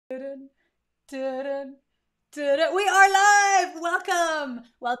dun, dun, dun. We are live.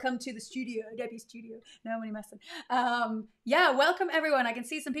 Welcome to the studio, Debbie's studio. No, I'm only messing. Yeah, welcome everyone. I can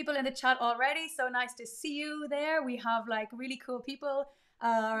see some people in the chat already. So nice to see you there. We have like really cool people,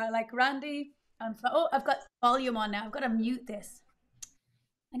 like Randy. Oh, I've got volume on now. I've got to mute this.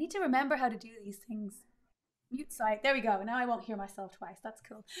 I need to remember how to do these things. Mute site. There we go. Now I won't hear myself twice. That's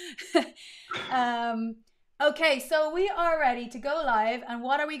cool. Okay, so we are ready to go live. And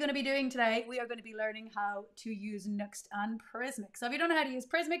what are we going to be doing today? We are going to be learning how to use Nuxt and Prismic. So if you don't know how to use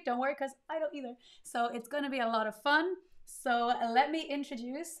Prismic, don't worry, because I don't either. So it's going to be a lot of fun. So let me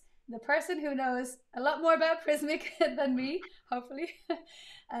introduce the person who knows a lot more about Prismic than me, hopefully.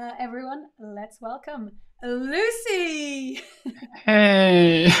 Everyone, let's welcome Lucie.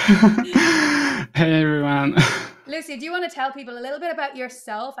 Hey. Hey everyone. Lucie, do you want to tell people a little bit about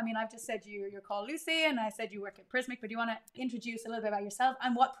yourself? I mean, I've just said you're called Lucie and I said you work at Prismic, but do you want to introduce a little bit about yourself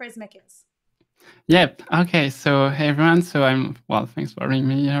and what Prismic is? Yep. Okay. So hey everyone. So thanks for having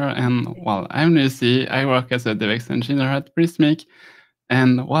me here. And I'm Lucie. I work as a DevX engineer at Prismic.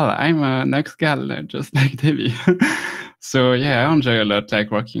 And I'm a Nuxt gal, just like Debbie. So yeah, I enjoy a lot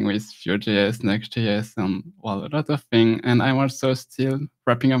like working with Vue.js, Next.js, and a lot of things. And I'm also still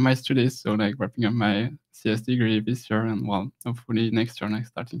wrapping up my studies, so like wrapping up my CS degree this year, and hopefully next year, like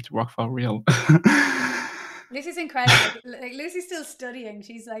starting to work for real. Lucie's incredible. Like Lucie's still studying.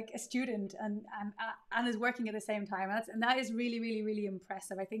 She's like a student and is working at the same time. And that is really, really, really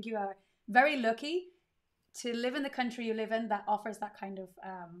impressive. I think you are very lucky to live in the country you live in that offers that kind of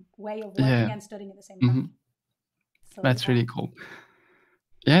way of working and studying at the same time. So that's really cool.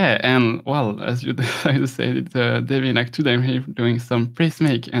 Yeah, and as you said, Debbie, like today I'm here doing some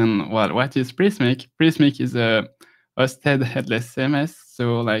Prismic, and what is Prismic? Prismic is a hosted headless CMS.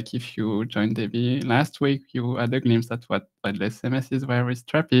 So like if you joined Debbie last week, you had a glimpse at what headless CMS is, very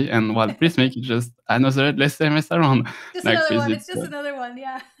strappy, and Prismic is just another headless CMS around. Just like another one. It's just another one,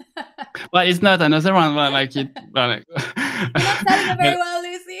 yeah. Well, it's not another one, but like it. Like, you're not selling it very well,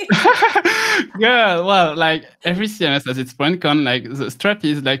 Lucie. Yeah, like every CMS has its point con. Like the Strapi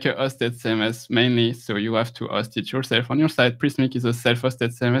is like a hosted CMS mainly, so you have to host it yourself on your site. Prismic is a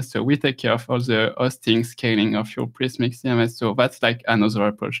self-hosted CMS, so we take care of all the hosting, scaling of your Prismic CMS. So that's like another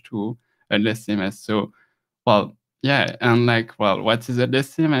approach to a less CMS. So, yeah, and what is a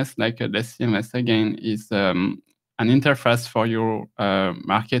less CMS? Like a less CMS again is an interface for your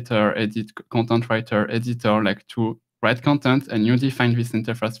marketer, content writer, editor, like to write content, and you define this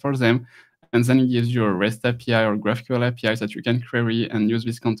interface for them. And then it gives you a REST API or GraphQL API that you can query and use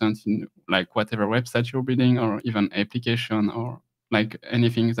this content in like whatever website you're building, or even application, or like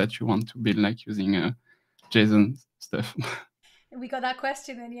anything that you want to build, like using JSON stuff. We got that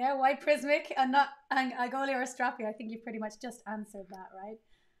question in, yeah? Why Prismic and not Algolia or Strapi? I think you pretty much just answered that, right?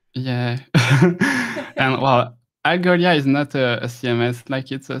 Yeah. And Algolia is not a CMS,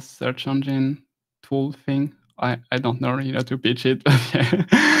 like it's a search engine tool thing. I don't know really how to pitch it, but yeah.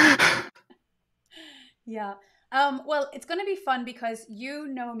 Yeah. Well, it's going to be fun because you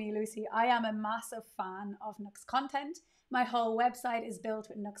know me, Lucie. I am a massive fan of Nuxt content. My whole website is built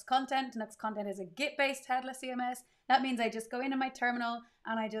with Nuxt content. Nuxt content is a Git-based headless CMS. That means I just go into my terminal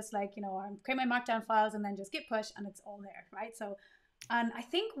and I just I create my markdown files and then just git push and it's all there, right? So, and I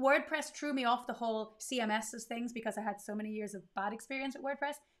think WordPress threw me off the whole CMSs things because I had so many years of bad experience with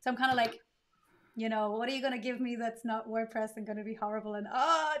WordPress. So I'm kind of like, what are you going to give me that's not WordPress and going to be horrible? And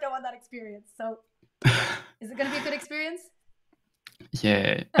I don't want that experience. So is it going to be a good experience?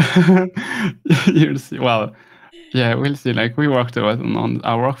 Yeah. You'll see. Well, yeah, we'll see. Like we worked a lot on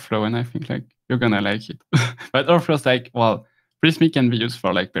our workflow, and I think like you're gonna like it. But of course, Prismic can be used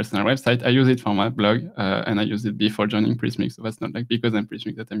for like personal website. I use it for my blog, and I used it before joining Prismic, so that's not like because I'm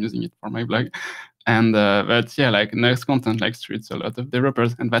Prismic that I'm using it for my blog. And but yeah, like Nuxt content like treats a lot of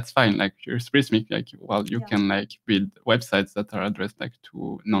developers, and that's fine. Like use Prismic, you can like build websites that are addressed like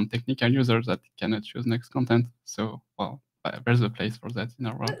to non-technical users that cannot use Nuxt content. So there's a place for that in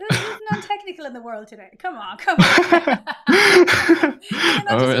our world. Who's non-technical in the world today? Come on.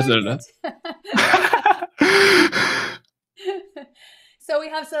 So we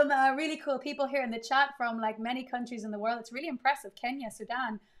have some really cool people here in the chat from like many countries in the world. It's really impressive. Kenya,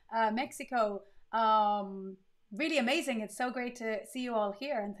 Sudan, Mexico. Really amazing. It's so great to see you all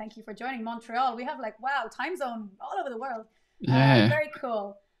here, and thank you for joining. Montreal. We have time zone all over the world. Yeah. Very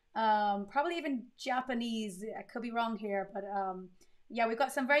cool. Probably even Japanese. I could be wrong here, but yeah, we've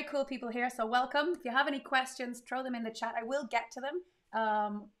got some very cool people here. So welcome. If you have any questions, throw them in the chat. I will get to them.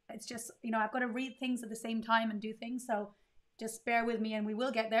 It's just, I've got to read things at the same time and do things. So just bear with me and we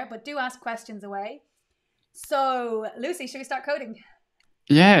will get there, but do ask questions away. So Lucie, should we start coding?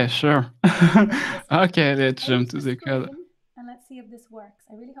 Yeah, sure. Just Okay, let's jump change to the the code. screen and let's see if this works.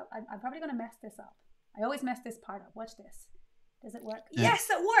 I really hope. I'm probably going to mess this up. I always mess this part up. Watch this. Does it work? Yeah, Yes,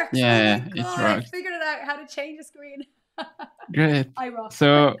 it works. Oh my yeah, it god! I works. figured it out how to change the screen. Great. I rock.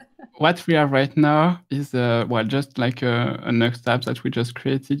 So what we have right now is well, just like a Nuxt app that we just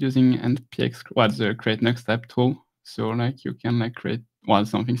created using npx, well, the create Nuxt app tool. So like you can like create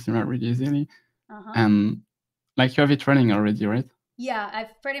something similar really easily, and like you have it running already, right? Yeah,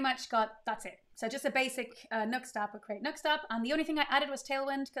 I've pretty much got, that's it. So just a basic Nuxt app would create Nuxt app. And the only thing I added was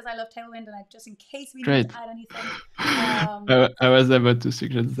Tailwind because I love Tailwind and I just in case we need to add anything. I was about to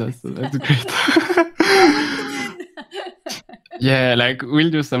suggest that, so that's great. Tailwind for the win! Yeah, like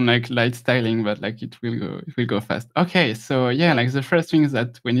we'll do some like light styling, but like it will go fast. Okay, so yeah, like the first thing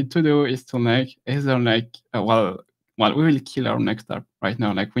that we need to do is to like either like well, we will kill our Nuxt app right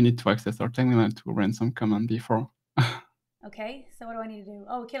now. Like we need to access our terminal to run some command before. Okay, so what do I need to do?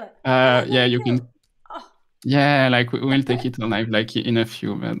 Oh, kill it. Yeah, you can. Oh. Yeah, like we will take it live like in a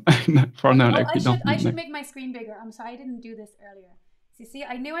few, but for now, like we don't. I should make my screen bigger. I'm sorry I didn't do this earlier. So, see,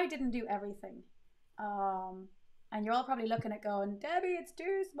 I knew I didn't do everything. And you're all probably looking at going, Debbie, it's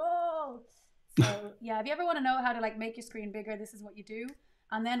too small. So yeah, if you ever want to know how to like make your screen bigger, this is what you do.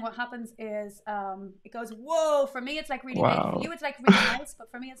 And then what happens is it goes, whoa, for me it's like really big. For you it's like really nice,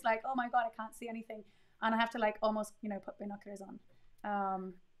 but for me it's like, oh my god, I can't see anything. And I have to like almost, put binoculars on.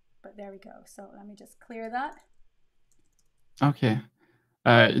 But there we go. So let me just clear that. Okay.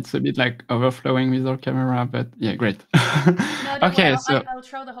 It's a bit like overflowing with our camera, but yeah, great. No, don't worry. I'll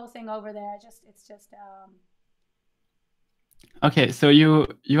throw the whole thing over there. It's just. Okay, so you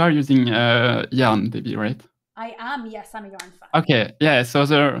are using Yarn, Debbie, right? I am. Yes, I'm a Yarn fan. Okay, yeah. So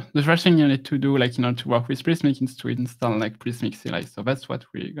the first thing you need to do, like in order to work with Prismic, is to install like Prismic CLI. So that's what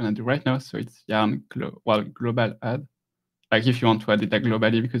we're gonna do right now. So it's Yarn global add. Like if you want to add it like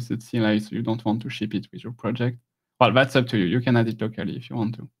globally because it's CLI, so you don't want to ship it with your project. Well, that's up to you. You can add it locally if you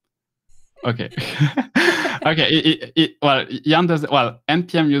want to. Okay. Okay. Yarn does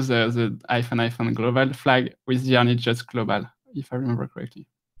npm uses the -- global flag. With Yarn, it's just global, if I remember correctly.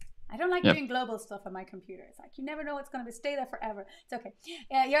 I don't like doing global stuff on my computer. It's like you never know what's going to stay there forever. It's okay.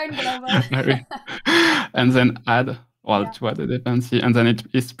 Yeah, Yarn global. And then add to add a dependency, and then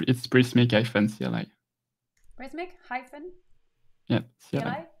it's Prismic -CLI. Prismic hyphen. Yeah,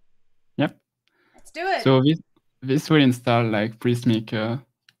 CLI. Yep. Let's do it. So this will install like Prismic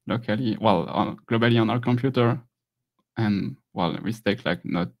locally, globally on our computer, and we take like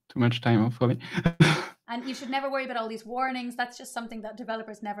not too much time, hopefully. And you should never worry about all these warnings. That's just something that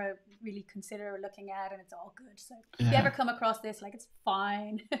developers never really consider looking at, and it's all good. So if you ever come across this, like it's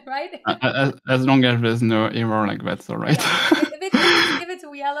fine, right? As long as there's no error, like that's all right. Yeah. If it's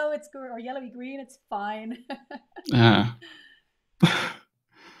yellow, or yellowy green, it's fine. Yeah.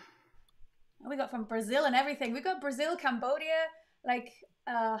 We got from Brazil and everything. We got Brazil, Cambodia, like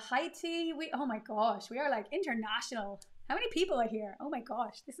Haiti. Oh my gosh, we are like international. How many people are here? Oh my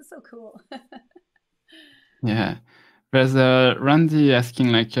gosh, this is so cool. Yeah. There's Randy asking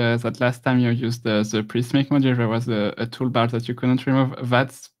like that last time you used the Prismic module, there was a toolbar that you couldn't remove.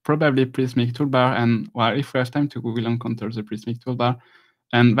 That's probably Prismic toolbar, and if we have time to, we will encounter the Prismic toolbar.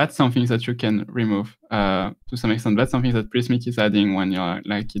 And that's something that you can remove to some extent. That's something that Prismic is adding when you're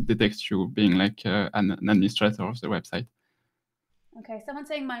like, it detects you being like an administrator of the website. Okay, someone's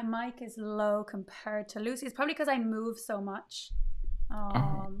saying my mic is low compared to Lucie. It's probably because I move so much.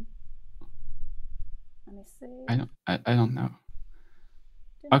 Let me see. I don't know.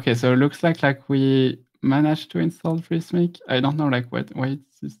 Okay, so it looks like we managed to install Prismic. I don't know like why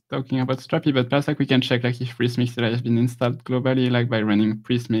it's talking about Strapi, but perhaps like we can check like if Prismic has been installed globally, like by running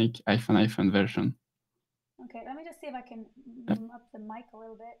Prismic -- version. Okay, let me just see if I can zoom up the mic a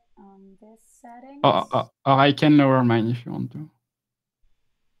little bit on this setting. Or I can lower mine if you want to.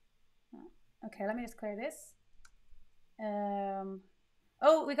 Okay, let me just clear this.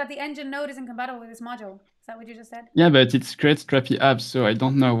 Oh, we got the engine node isn't compatible with this module. Is that what you just said? Yeah, but it's great Strapi apps, so I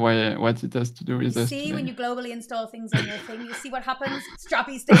don't know what it has to do with this. See, when you globally install things on your thing, you see what happens?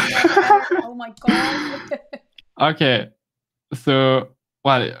 Strapi stays there forever. Oh my god. Okay, so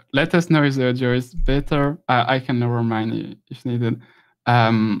let us know if the audio is better. I can lower mine if needed.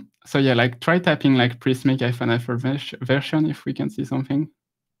 So yeah, like try typing like Prismic -f version if we can see something.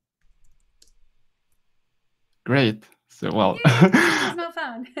 Great. So it's not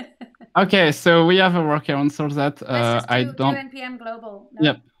found. Okay, so we have a workaround for that. Let's just do npm global. No?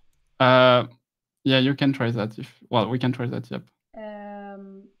 Yep. Yeah, you can try that we can try that. Yep.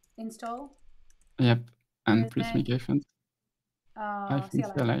 Install. Yep. And Prismic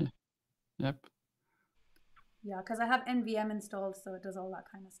CLI. Yep. Yeah, because I have NVM installed, so it does all that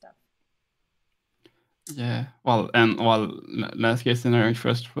kind of stuff. Yeah, last case scenario,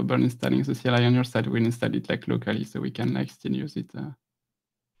 first for installing the CLI on your side, we'll install it like locally, so we can like still use it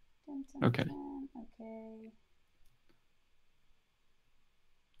locally. Okay.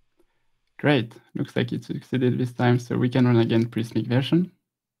 Great, looks like it succeeded this time, so we can run again Prismic version.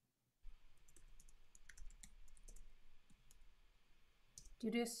 Do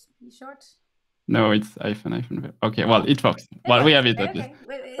this short? No, it's -. Okay, well, it works. Well, we have it at least.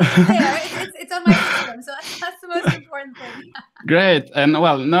 It's there. It's on my system, so that's the most important thing. Great. And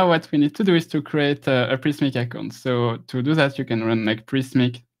well, now what we need to do is to create a Prismic account. So to do that, you can run like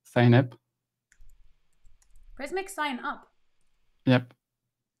Prismic sign up. Prismic sign up? Yep.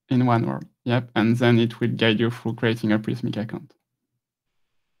 In one word. Yep. And then it will guide you through creating a Prismic account.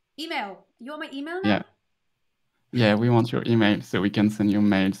 Email. You want my email now? Yeah. Yeah, we want your email so we can send you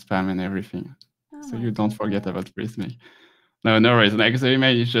mail, spam, and everything. So you don't forget about Prismic. No worries. Like the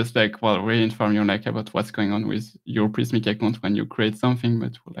email is just like, well, we inform you like about what's going on with your Prismic account when you create something,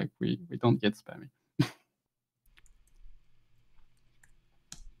 but like we don't get spammy.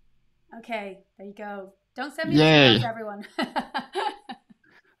 Okay, there you go. Don't send me the emails, everyone.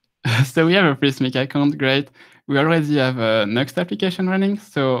 So we have a Prismic account, great. We already have a Nuxt application running.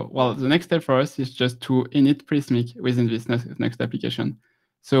 So, well, the next step for us is just to init Prismic within this Nuxt application.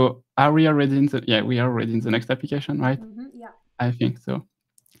 So are we already in the, yeah, we are already in the Nuxt application, right? Yeah. I think so.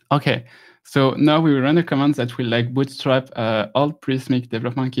 Okay, so now we will run a command that will like bootstrap all Prismic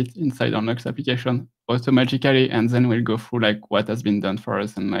development kit inside our Nuxt application automatically, and then we'll go through like what has been done for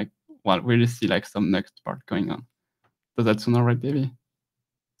us and like, well, we'll see like some Nuxt part going on. Does that sound alright, Davey?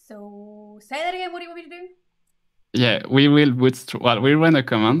 So say that again. What do you want me to do? Yeah, we will bootstrap. Well, we run a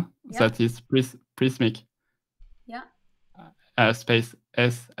command that is Prismic. Yeah. Space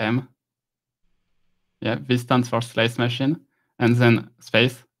SM. Yeah, this stands for slice machine, and then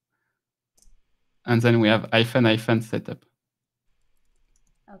space, and then we have -- setup.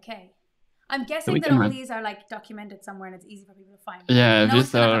 Okay. I'm guessing that all these are like documented somewhere and it's easy for people to find. Yeah,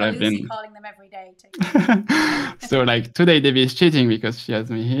 these are Lucie calling them every day. So like today Debbie is cheating because she has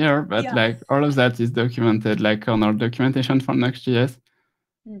me here, but like all of that is documented like on our documentation for Nuxt.js.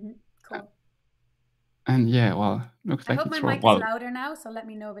 Cool. And yeah, well, looks like it's it's I hope my mic is louder now, so let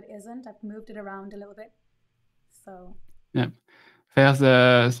me know if it isn't. I've moved it around a little bit. So yeah, there's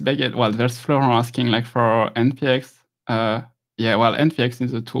there's Florent asking like for npx. Yeah, well, npx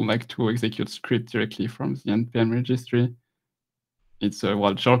is a tool like to execute script directly from the npm registry. It's a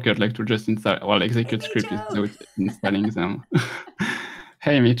shortcut like to just install execute script without installing them.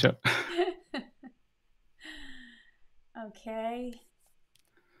 Hey, Micho. Okay.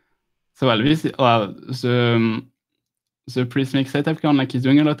 So this the Prismic setup command like is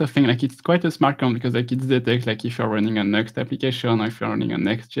doing a lot of things. Like it's quite a smart command because like it detects like if you're running a Nuxt application or if you're running a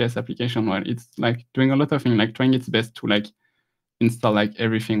Next.js application, well, it's like doing a lot of things, like trying its best to like install like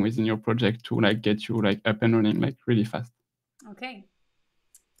everything within your project to like get you like up and running like really fast. Okay.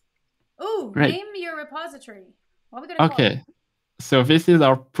 Oh, name your repository. What are we gonna call it? So this is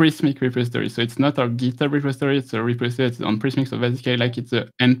our Prismic repository. So it's not our GitHub repository, it's a repository that's on Prismic. So basically like it's the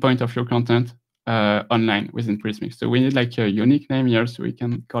endpoint of your content online within Prismic. So we need like a unique name here, so we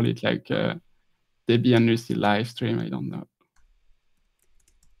can call it like Debbie and Lucie live stream. I don't know.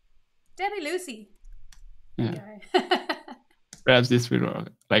 Debbie Lucie. Yeah. Perhaps this will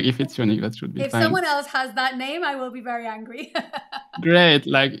work. Like if it's unique, that should be fine. If someone else has that name, I will be very angry. Great,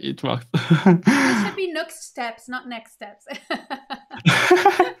 like it works. It should be Nuxt steps, not next steps.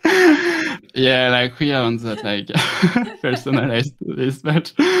 Yeah, like we are on that like personalized this,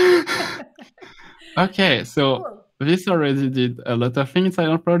 but okay, so this already did a lot of things inside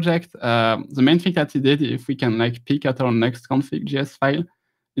our project. The main thing that it did, if we can like pick at our next config.js file,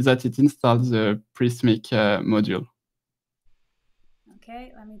 is that it installed the Prismic module.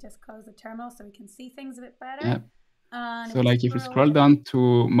 Okay, let me just close the terminal so we can see things a bit better. Yeah. So like if we scroll down to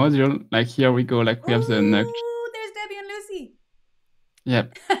module, like here we go, like we have the Nuxt. There's Debbie and Lucie.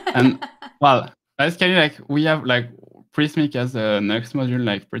 Yep. And well, basically like we have like Prismic as a Nuxt module,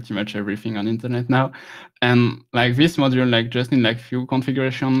 like pretty much everything on internet now. And like this module, like just in like few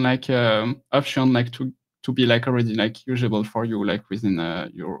configuration, like option, like to be like already like usable for you, like within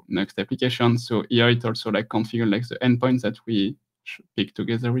your Nuxt application. So here it also like configure like the endpoints that we pick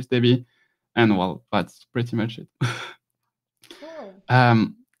together with Debbie. And well, that's pretty much it. Cool.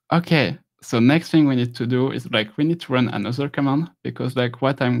 Okay. So next thing we need to do is like we need to run another command, because like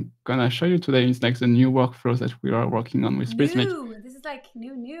what I'm gonna show you today is like the new workflow that we are working on with Prismic. This is like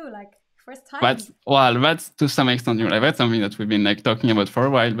new, like First time. That's to some extent, you know, like, that's something that we've been like talking about for a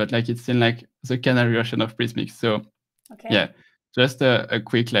while, but like it's still like the canary version of Prismic. So yeah, just a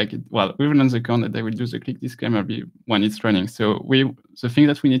quick like, well, we will on the account that I will do the quick disclaimer when it's running. So the thing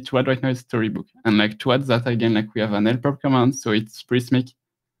that we need to add right now is Storybook, and like to add that again, like we have an helper command. So it's Prismic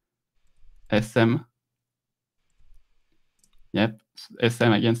SM. Yep,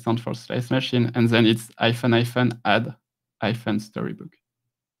 SM again stands for /machine, and then it's --add storybook.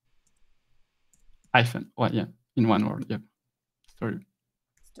 In one word. Yep, storybook.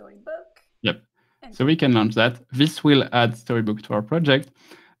 Yep. So we can launch that. This will add Storybook to our project,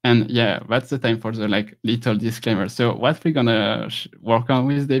 and yeah, that's the time for the like little disclaimer. So what we're gonna work on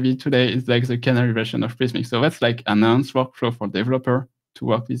with David today is like the canary version of Prismic. So that's like an enhanced workflow for developer to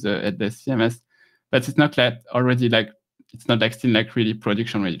work with the headless CMS, but it's not like already like. It's not like still like really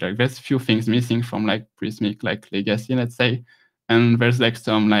production ready. Like there's few things missing from like Prismic, like legacy, let's say, and there's like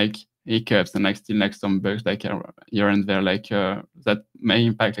some like hiccups and like still like some bugs like here and there, like that may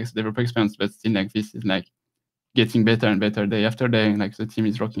impact like the developer experience. But still, like this is like getting better and better day after day. And, like the team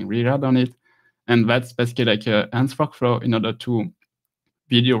is working really hard on it, and that's basically like a enhanced workflow in order to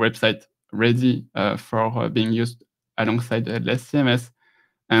build your website ready for being used alongside the headless CMS.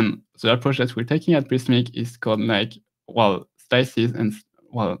 And the approach that we're taking at Prismic is called like, well, slices. And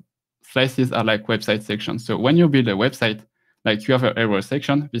well, slices are like website sections. So when you build a website, like you have a hero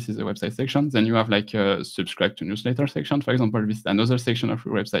section, this is a website section. Then you have like a subscribe to newsletter section, for example, this is another section of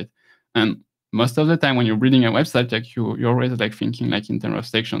your website. And most of the time when you're building a website, like you're always like thinking like in terms of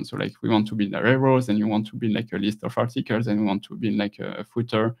sections. So like we want to build arrows, and you want to build like a list of articles, and we want to build like a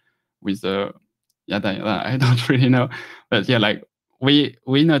footer with a, I don't really know. But yeah, like we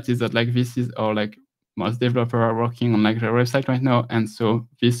notice that like this is our like most developers are working on like their website right now. And so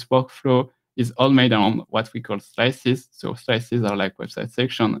this workflow is all made on what we call slices. So slices are like website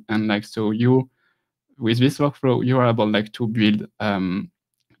section. And like, so you, with this workflow, you are able like to build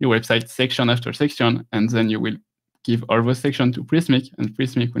your website section after section, and then you will give all those sections to Prismic, and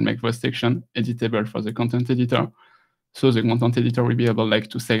Prismic will make those sections editable for the content editor. So the content editor will be able like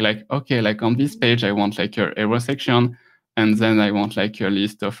to say like, okay, like on this page, I want like a hero section, and then I want like a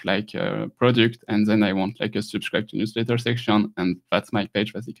list of like a product, and then I want like a subscribe to newsletter section, and that's my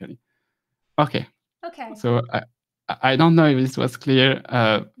page basically. Okay. So I don't know if this was clear.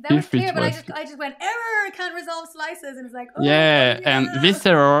 That was clear, but I just went error, can't resolve slices, and it's like, oh yeah, and this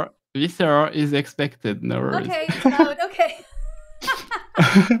error is expected. No worries. Okay, it's valid. Okay.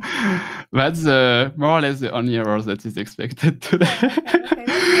 That's more or less the only error that is expected today. Okay.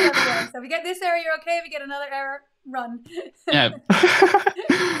 Let's see how we go. So if we get this error, you're okay. If we get another error, run. Yeah.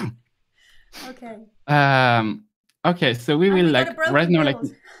 Okay. Okay, so we will like right now like.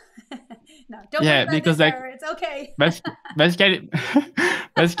 No, don't worry about this error. It's okay.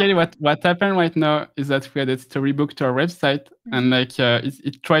 basically what happened right now is that we added Storybook to our website, and like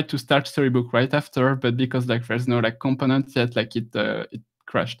it tried to start Storybook right after, but because like there's no like component yet, like it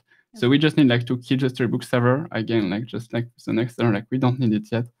crashed. Okay. So we just need like to kill the Storybook server again, like just like the next error, like we don't need it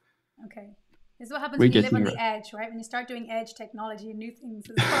yet. Okay. This is what happens when you live on the edge, right? When you start doing edge technology and new things,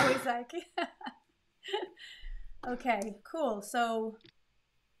 it's always like okay, cool. So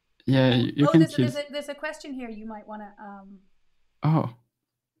yeah, you can choose. There's a question here you might want to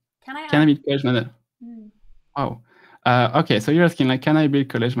Can I build college management? Okay, so you're asking like, can I build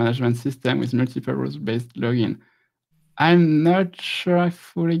college management system with multiple rules-based login? I'm not sure I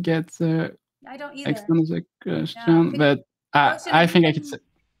fully get the extent of the question, but I think I could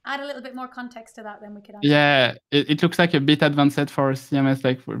add a little bit more context to that, then we could answer. Yeah, it looks like a bit advanced for CMS,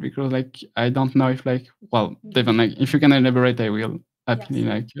 like because like I don't know if like, well, Devon, like if you can elaborate, I will happily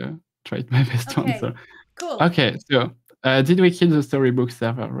like try my best to answer. Cool. Okay, so did we kill the Storybook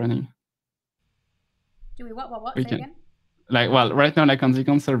server running? Do we what? Say again? Like, well, right now, like on the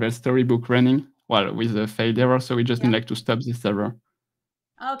console, there's Storybook running, well, with a failed error, so we just need like to stop this server.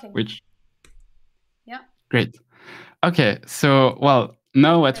 Okay. Which. Great. Okay, so well,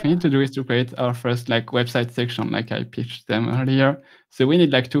 now what we need to do is to create our first like website section, like I pitched them earlier. So we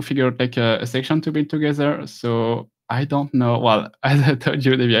need like to figure out like a section to build together. So I don't know. Well, as I told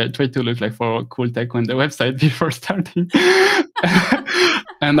you, maybe I tried to look like for a cool taekwondo website before starting.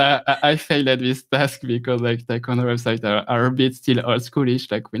 And I failed at this task because like taekwondo websites are a bit still old schoolish.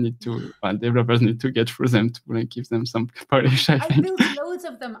 Like we need to, developers need to get through them to like give them some polish, I think. I built loads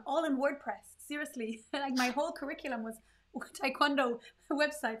of them all in WordPress. Seriously, like my whole curriculum was taekwondo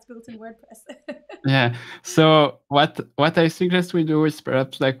websites built in WordPress. Yeah. So what I suggest we do is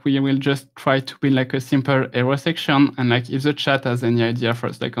perhaps like we will just try to build like a simple hero section, and like if the chat has any idea for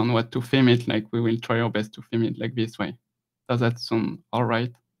us like on what to theme it, like we will try our best to theme it like this way. Does that sound all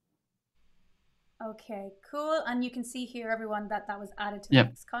right? Okay, cool. And you can see here, everyone, that was added to the Yep.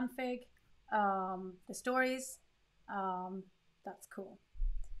 next config. The stories. That's cool.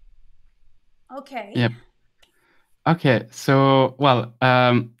 Okay. Yep. Okay, so, well,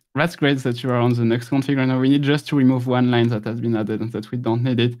 that's great that you are on the next config right now. We need just to remove one line that has been added and that we don't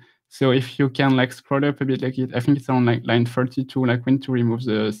need it. So if you can like scroll up a bit, like I think it's on like line 32, like we need to remove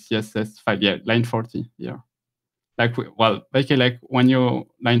the CSS file. Yeah, line 40 here. Like, well, okay, like when you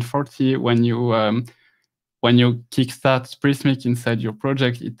line 40, when you kickstart Prismic inside your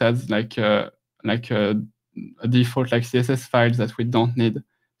project, it has like a default like CSS file that we don't need.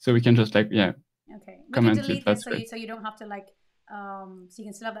 So we can just like, yeah. Okay. We can delete this so you don't have to like, so you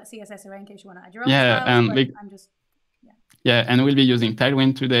can still have that CSS array in case you want to add your own styles, and but I'm just, yeah, and we'll be using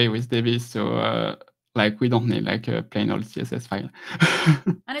Tailwind today with Davis, so like we don't need like a plain old CSS file.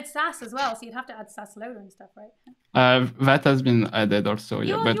 And it's Sass as well, so you'd have to add Sass loader and stuff, right? That has been added also,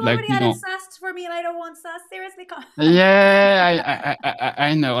 yeah. But you like already added Sass for me, and I don't want Sass. Seriously, yeah,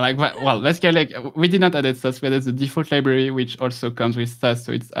 I know. Like, well, let's get like we did not add Sass. We added the default library, which also comes with Sass,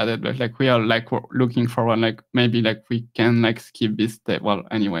 so it's added. But like we are like looking for one. Like maybe like we can like skip this step. Well,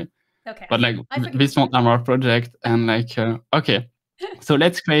 anyway. Okay. But like this won't harm our project, and like okay. So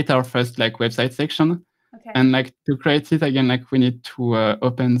let's create our first like website section. Okay. And like to create it again, like we need to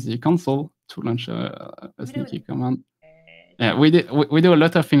open the console to launch a sneaky command. Yeah, we do a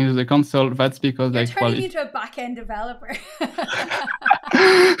lot of things with the console. That's because you're like turning me into a back-end developer.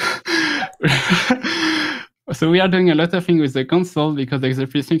 So we are doing a lot of things with the console because like the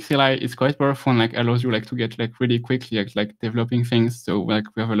Prismic CLI is quite powerful and like allows you like to get like really quickly like developing things. So like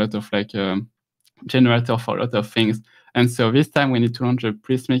we have a lot of like generator for a lot of things. And so this time we need to launch a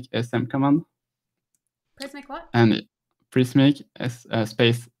Prismic SM command. Prismic what? And Prismic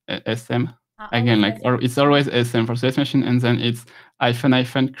space SM. Again, like it's always SM for this machine, and then it's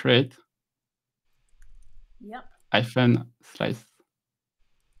 -- create. Yep. -- Slice.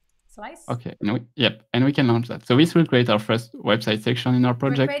 Okay, and we can launch that. So this will create our first website section in our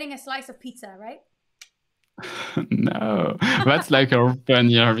project. We're creating a slice of pizza, right? No, that's like our fun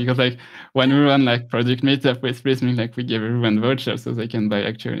year, because like when we run like project meetup with Prismic, like we give everyone vouchers so they can buy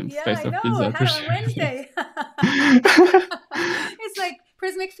actually slice of pizza. On Wednesday. It's like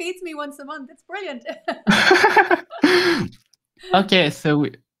Prismic feeds me once a month. It's brilliant. Okay, so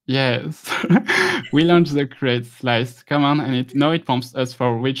we launched the create slice command, and it prompts us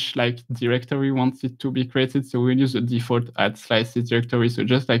for which like directory we want it to be created. So we'll use the default @slices directory. So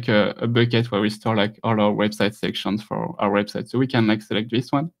just like a bucket where we store like all our website sections for our website. So we can like select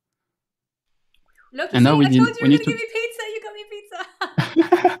this one. Look, and now I told you were going to give me pizza. You got me pizza.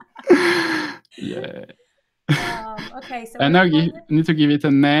 Yeah. Okay, so and now you need to give it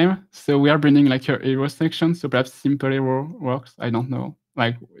a name. So we are bringing like your hero section. So perhaps simple hero works. I don't know.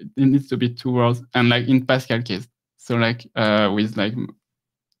 Like it needs to be 2 words, and like in Pascal case. So like with like,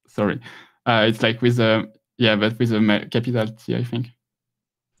 sorry, it's like with a but with a capital T, I think. I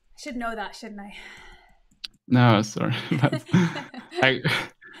should know that, shouldn't I? No, sorry.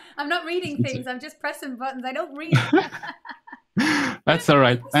 I'm not reading things. I'm just pressing buttons. I don't read. That's all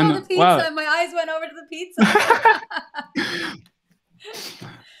right. I saw the pizza and my eyes went over to the pizza.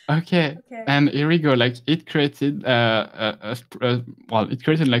 Okay, and here we go. Like it created it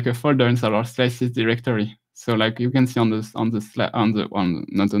created like a folder inside our slices directory. So like you can see not on the slides,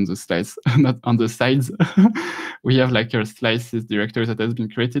 not on the sides, we have like your slices directory that has been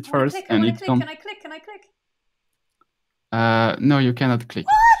created first. Can I click? Can I click? No, you cannot click.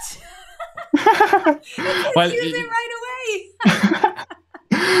 What? Well, use it right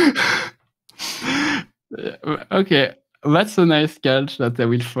away. Okay. That's a nice catch that I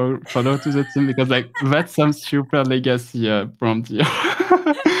will follow to the team, because like that's some super legacy prompt here.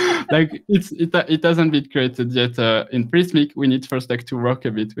 Like it hasn't been created yet in Prismic. We need first like to work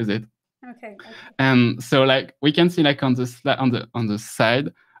a bit with it. Okay. And so like we can see like on the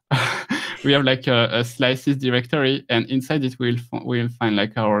side we have like a slices directory, and inside it we'll find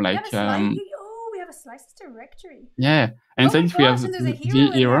like our like we have a slices directory. Yeah, and inside it we have the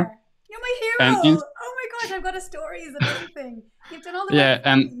hero. You're my hero. Oh my gosh, I've got a stories and everything. You've done all the work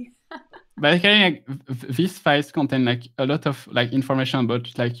for me. But like, these files contain like a lot of like information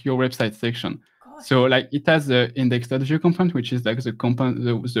about like your website section. Gosh. So like it has the index.view component, which is like the component,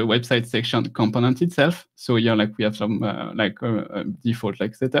 the website section component itself. So here like we have some default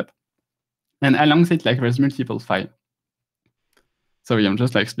like setup, and along it like there's multiple files. Sorry, I'm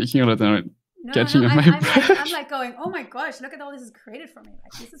just like speaking a lot and catching on my I'm like going, oh my gosh, look at all this is created for me.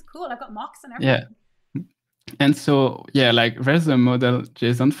 Like this is cool. I've got mocks and everything. Yeah. And so, yeah, like there's a model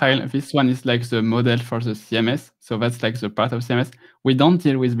JSON file. This one is like the model for the CMS. So that's like the part of CMS. We don't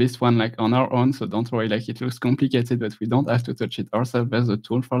deal with this one like on our own. So don't worry, like it looks complicated, but we don't have to touch it ourselves. There's a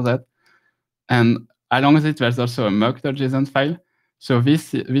tool for that. And along with it, there's also a mock.json file. So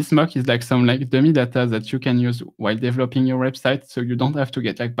this mock is like some like dummy data that you can use while developing your website. So you don't have to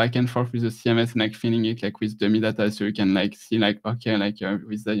get like back and forth with the CMS and like filling it like with dummy data. So you can like see like, okay, like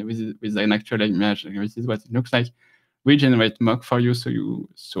with an actual image, like, this is what it looks like. We generate mock for you.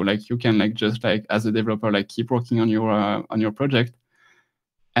 So like you can like just like as a developer, like keep working on your project.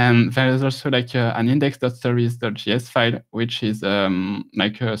 And there is also like an index.stories.js file, which is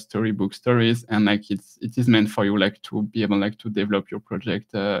like a storybook stories, and like it is meant for you like to be able like to develop your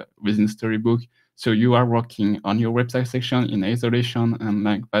project within Storybook. So you are working on your website section in isolation, and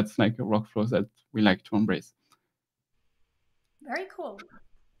like that's like a workflow that we like to embrace. Very cool.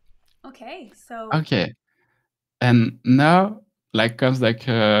 Okay, so okay, and now like comes like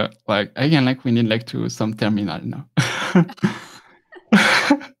again like we need like to some terminal now.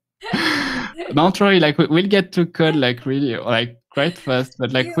 Don't worry, like we'll get to code like really like quite fast,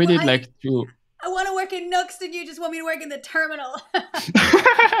 but like we need like to. I want to work in Nuxt, and you just want me to work in the terminal.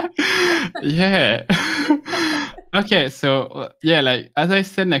 Yeah. Okay, so yeah, like as I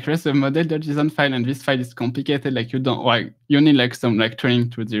said, like there's a model.json file, and this file is complicated. Like you need like some like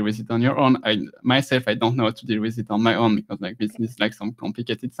training to deal with it on your own. I don't know how to deal with it on my own, because like this is like some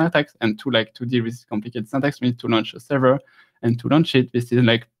complicated syntax, and to deal with complicated syntax, we need to launch a server. And to launch it, this is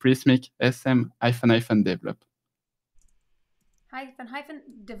like Prismic SM-develop.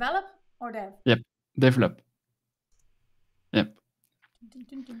 Develop or dev? Yep, develop. Yep.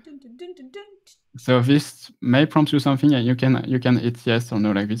 So this may prompt you something, and you can hit yes or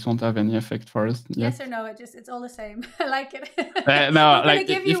no. Like this won't have any effect for us. Yes or no? It's all the same. I like it. No, we're gonna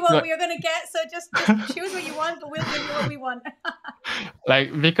give you what we're gonna get. So just choose what you want, but we'll give you what we want.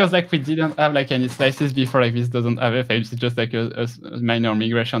 Like because like we didn't have like any slices before, like this doesn't have effects. It's just like a minor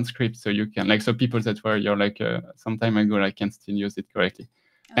migration script, so you can like people that were your like some time ago like can still use it correctly.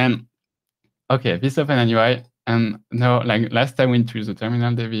 Okay. And okay, this open an UI. And no, like last time we introduced the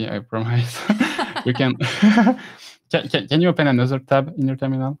terminal, Debbie, I promise. You can. Can you open another tab in your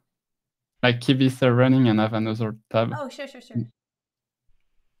terminal? Like keep this running and have another tab. Oh, sure.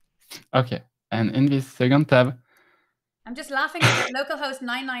 Okay, and in this second tab. I'm just laughing at localhost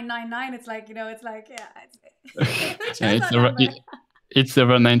 9999. It's like, it's like, it's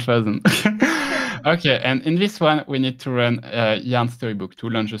over 9,000. Okay, and in this one, we need to run yarn storybook to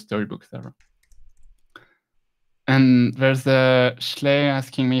launch a storybook server. And there's a Schley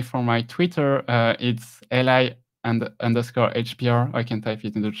asking me for my Twitter. It's li _ HPR. I can type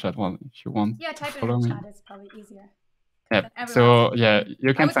it in the chat. Well, if you want. Yeah, type it in the chat. It's probably easier. Yeah. So yeah,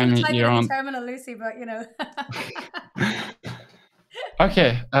 you can find me here on terminal, Lucie, but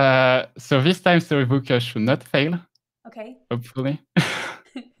Okay. So this time storybook should not fail. Okay. Hopefully.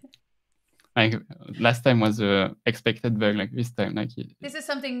 Like last time was a expected bug. Like this time, like this is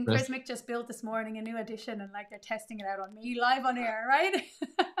something Prismic just built this morning, a new edition, and like they're testing it out on me live on air, right?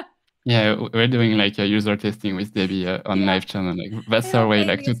 Yeah, we're doing like a user testing with Debbie on live channel. Like that's our way,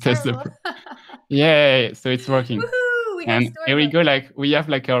 like to test the. Yeah, so it's working. Woohoo! And here we go. Like we have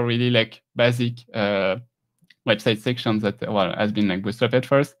like our really like basic website section that has been like bootstrapped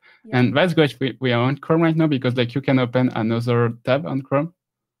first, and that's great. We are on Chrome right now because like you can open another tab on Chrome.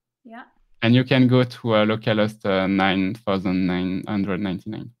 Yeah. And you can go to localhost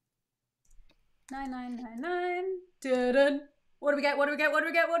 9,999. 9999. What do we get? Wait for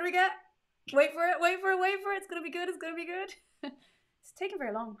it. It's gonna be good. It's taking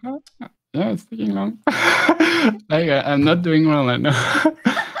very long. Yeah, it's taking long. Like I'm not doing well right now.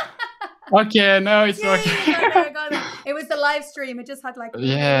 Okay, no, it's working. It was the live stream. It just had like.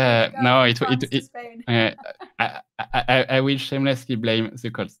 Yeah, no, it I will shamelessly blame the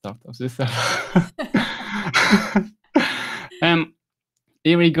cold start of this.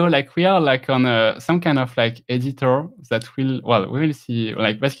 Here we go. Like we are like on some kind of like editor that we will see.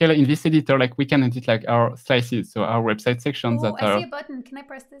 Like basically in this editor, like we can edit like our slices, so our website sections. I see a button. Can I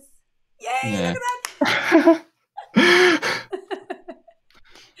press this? Yay! Yeah. Look at that.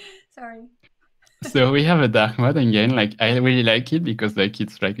 Sorry. So we have a dark mode again. Like I really like it because like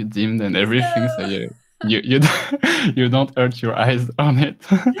it's like dimmed and everything. So you don't hurt your eyes on it.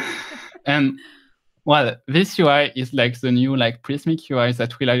 And well, this UI is like the new like Prismic UI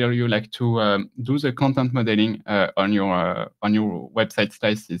that will allow you like to do the content modeling on your website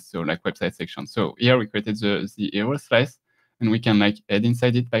slices. So like website section. So here we created the hero slice, and we can like add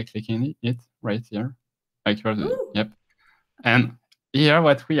inside it by clicking it right here. Like yep. And here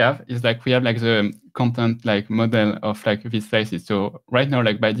what we have is like we have like the content like model of like these slices. So right now,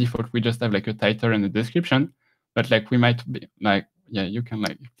 like by default, we just have like a title and a description, but like we might be like, yeah, you can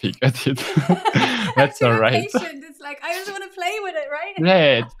like pick at it. That's Actually, all I'm right. patient. It's like I just want to play with it, right?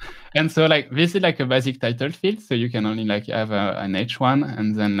 Right. And so like this is like a basic title field. So you can only like have an H1,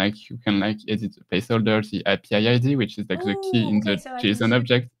 and then like you can like edit the placeholder, the API ID, which is like the key in Okay, the so I can JSON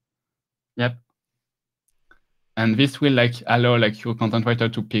object. Yep. And this will like allow like your content writer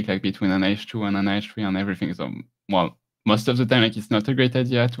to pick like between an H2 and an H3 and everything. So well, most of the time like it's not a great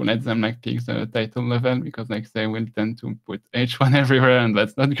idea to let them like pick the title level, because like they will tend to put H1 everywhere, and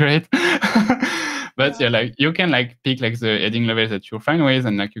that's not great. But yeah, like you can like pick like the heading level that you're fine with,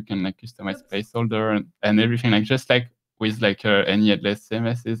 and like you can like customize placeholder and everything, like just like with like any headless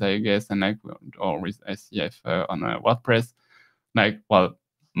CMSs, I guess, and like or with SEF on WordPress. Like, well,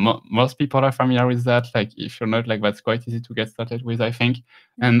 most people are familiar with that. Like, if you're not, like, that's quite easy to get started with, I think.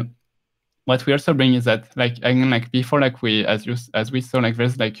 And what we also bring is that, like, again, like before, like as we saw, like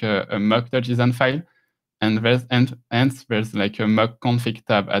there's like a mock.json file, and there's like a mock config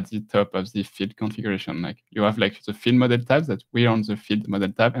tab at the top of the field configuration. Like you have like the field model tabs that we're on the field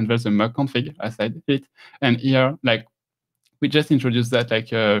model tab, and there's a mock config aside it. And here, like we just introduced that like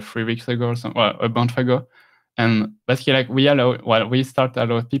 3 weeks ago or something, well, a month ago. And basically, like we start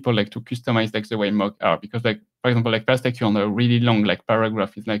allow people like to customize like the way mock are, because like for example, like first like you're on a really long like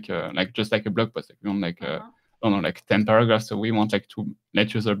paragraph is like just like a blog post, like you want like I don't know, like 10 paragraphs. So we want like to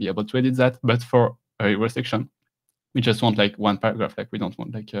let user be able to edit that. But for a hero section, we just want like 1 paragraph. Like we don't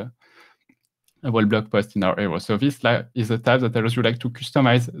want like a whole blog post in our hero. So this is a tab that allows you like to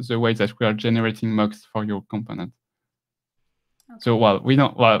customize the way that we are generating mocks for your component. So we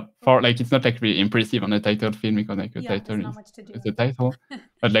don't for like it's not like really impressive on the title field, because like a title is the title.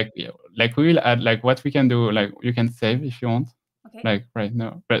 But like we will add like what we can do, like you can save if you want. Like right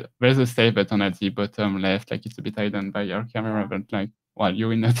now, but there's a save button at the bottom left, like it's a bit hidden by your camera, but like you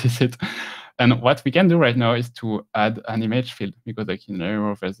will notice it. And what we can do right now is to add an image field, because like in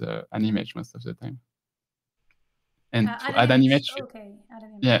Aero there's an image most of the time. And to add an image. Okay, add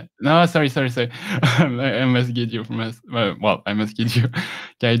an image. Yeah. No, sorry. I must guide you I must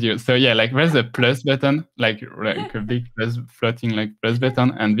guide you. So yeah, like there's a plus button, like a big plus floating like plus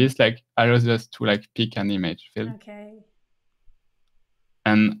button, and this like allows us to like pick an image field. Okay.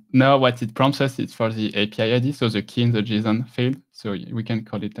 And now what it prompts us is for the API ID, so the key in the JSON field. So we can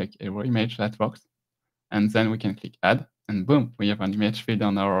call it like hero image, that works. And then we can click add, and boom, we have an image field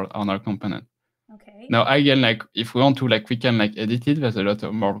on our component. Okay. Now again, like if we want to, like we can like edit it. There's a lot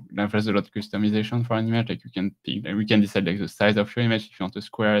of customization for an image. Like you can pick, like, we can decide like the size of your image, if you want a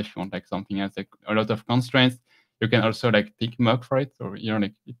square, if you want like something else, like a lot of constraints. You can also like pick mock for it, or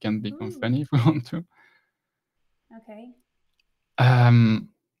like it can become funny if we want to. Okay.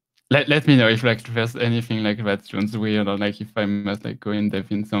 Let me know if like there's anything like that sounds weird, or like if I must like go in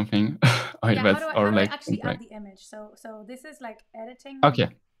depth in something. How do I actually add the image? So this is like editing. Okay.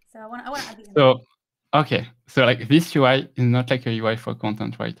 So I want to add the image. Okay, so like this UI is not like a UI for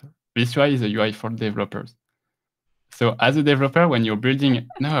content writer. This UI is a UI for developers. So as a developer, when you're building,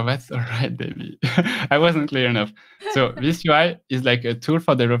 no, that's all right, baby. I wasn't clear enough. So this UI is like a tool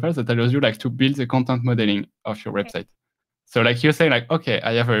for developers that allows you like to build the content modeling of your website. So like you say like, okay,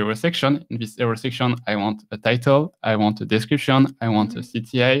 I have a hero section. In this hero section, I want a title, I want a description, I want a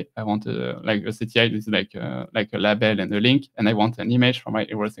CTA, I want like a CTA is like a label and a link, and I want an image for my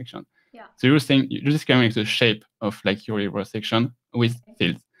hero section. Yeah. So you're just can make the shape of like your hero section with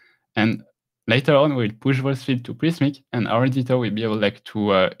fields, and later on we'll push those fields to Prismic, and our editor will be able like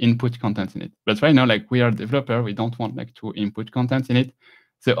to input content in it. But right now, like we are a developer, we don't want like to input content in it.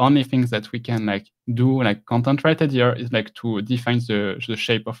 The only things that we can like do like content right here is like to define the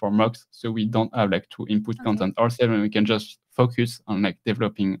shape of our mocks, so we don't have like to input content ourselves, and we can just focus on like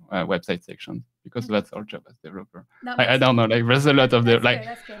developing website sections, because that's our job as developer. I don't know, like there's a lot of that's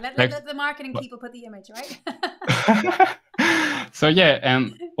good. Let the marketing people put the image, right? So yeah,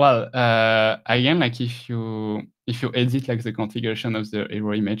 and well, again, like if you edit like the configuration of the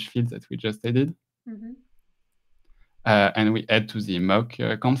hero image field that we just added. And we add to the mock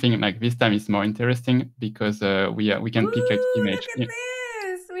config. Like this time it's more interesting, because we can pick like image. Look at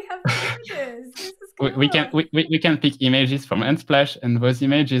this! We have images. This is cool. We can pick images from Unsplash, and those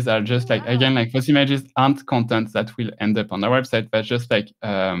images are just like again, like those images aren't content that will end up on our website, but just like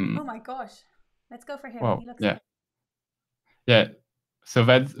oh my gosh, let's go for him. Wow, he looks yeah. So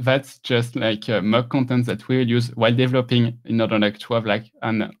that's just like mock content that we'll use while developing, in order like to have like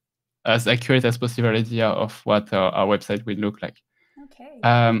an as accurate as possible idea of what our website will look like.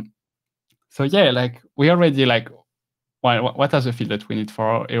 Okay. So yeah, like we already like what are the fields that we need for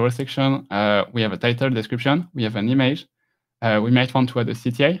our hero section? We have a title, description, we have an image. We might want to add a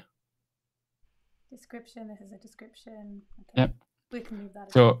CTA. Description, this is a description. Okay. Yep. We can leave that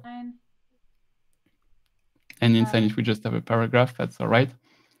as So, fine. and inside it, we just have a paragraph, that's all right.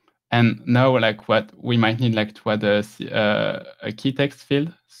 And now, like, what we might need, like, to add a key text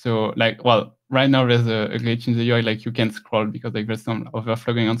field. So, like, well, right now there's a glitch in the UI, like, you can't scroll because like there's some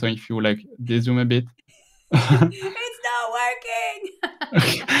overflow going on. So if you like dezoom a bit, it's not working.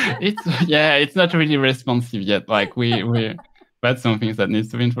 it's not really responsive yet. Like we that's something that needs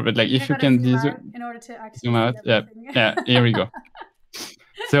to be improved. But like if you can dezoom in order to actually zoom out, yeah, here we go.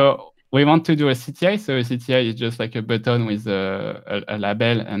 So we want to do a CTA. So a CTA is just like a button with a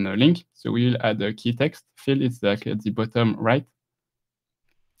label and a link. So we will add a key text field. It's like at the bottom right.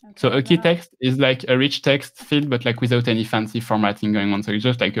 Okay, so a key text is like a rich text field, but like without any fancy formatting going on. So it's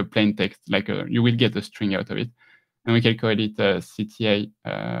just like a plain text, like you will get a string out of it. And we can call it a CTA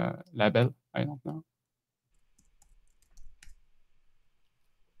label. I don't know.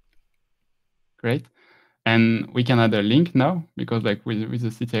 Great. And we can add a link now because like with the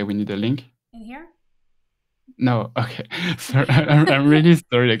CTA, we need a link. In here? No, okay. Sorry, I'm really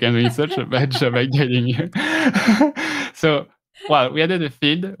sorry. Like I'm doing such a bad job at getting you. So, well, we added a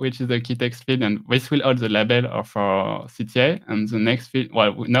field, which is a key text field, and this will hold the label of our CTA. And the next field,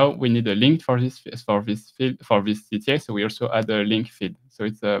 well, now we need a link for this field, for this CTA. So we also add a link field. So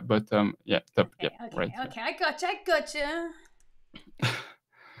it's a bottom, top, okay, right. Okay, I gotcha.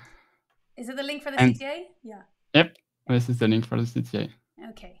 Is it the link for the CTA? Yeah. Yep, this is the link for the CTA.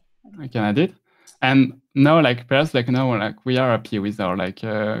 Okay. I can add it. And now, like, perhaps, like, now, like, we are happy with our, like,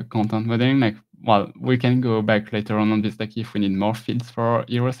 content modeling. Like, well, we can go back later on this, like, if we need more fields for our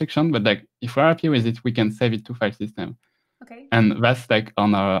hero section. But, like, if we're happy with it, we can save it to file system. Okay. And that's, like,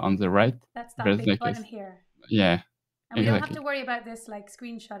 on the right. That's that big like button here. Yeah. And we don't have to worry about this, like,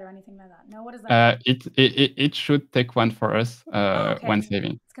 screenshot or anything like that. No, what is that? It should take one for us when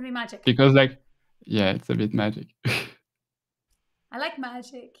saving. It's going to be magic. Because, like, yeah, it's a bit magic. I like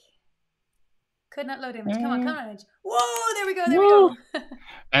magic. Could not load image. Come on, image. Whoa, there we go.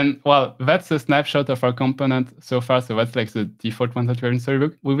 And well, that's a snapshot of our component so far. So that's like the default one that we have in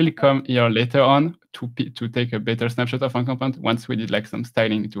Storybook. We will come here later on to take a better snapshot of our component once we did like some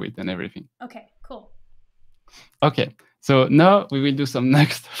styling to it and everything. Okay, cool. Okay, so now we will do some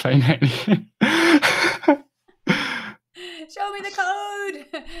Nuxt finally. Show me the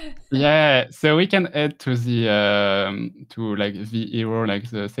code. Yeah, so we can add to the to like the hero, like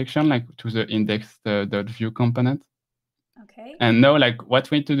the section, like to the index.view component. Okay. And now, like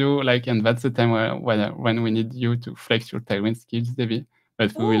what we need to do, like, and that's the time when we need you to flex your Tailwind skills, Debbie.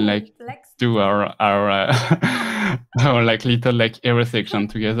 But we will like do our our like little like hero section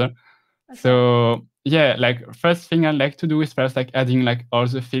together. Okay. So yeah, like first thing I like to do is first like adding like all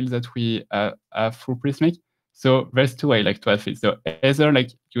the fields that we have through Prismic. So there's two ways like to add fields. So either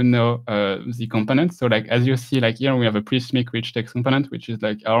like the component. So like as you see, like here we have a Prismic rich text component, which is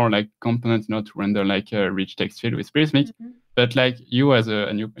like our like component, to render like a rich text field with Prismic. Mm-hmm. But like you as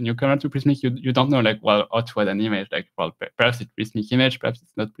a newcomer to Prismic, you don't know like well how to add an image. Like well perhaps it's Prismic image, perhaps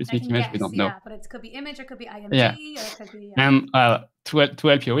it's not Prismic image. We don't know. But it could be image, it could be IMG, or it could be. And to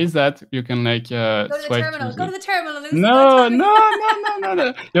help you with that, you can like go to the terminal. Go to the terminal. Lucie,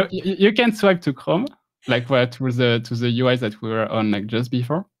 no. You can swipe to Chrome. Like to the UI that we were on like just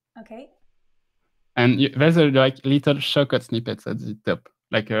before. Okay. And there's a like little shortcut snippets at the top,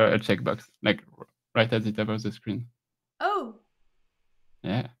 like a checkbox, like right at the top of the screen. Oh.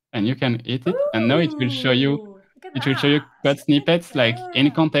 Yeah, and you can hit it, and now it will show you. It will show you code snippets like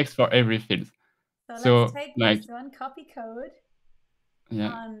in context for every field. So let's take this one, copy code.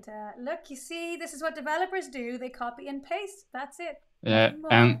 Yeah. And look, you see, this is what developers do. They copy and paste. That's it. Yeah,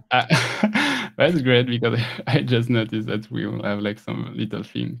 and that's great because I just noticed that we will have like some little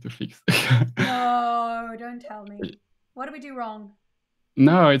thing to fix. No, don't tell me. What did we do wrong?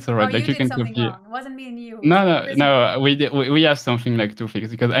 No, it's alright. Oh, like you did something wrong. It wasn't me and you. No. We have something like to fix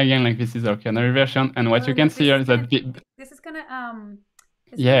because again, like this is our canary version, and what you can see here is that this is gonna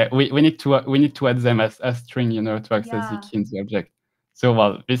we need to add them as string, to access the key in the object. So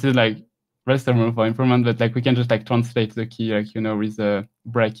well, this is like rest of room for improvement, but like we can just like translate the key like with a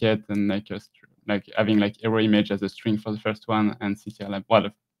bracket and like having like hero image as a string for the first one and CTR like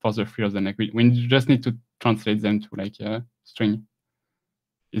for the three of them. Like we just need to translate them to like a string.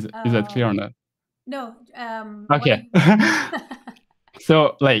 Is that clear or not? No. Okay.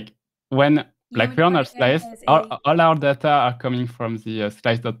 So like when like we're on our slice, all our data are coming from the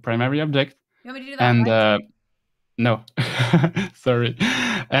slice.primary object. You want me to do that? And No, sorry.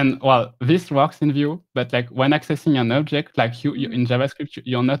 And well, this works in Vue, but like when accessing an object, like you in JavaScript,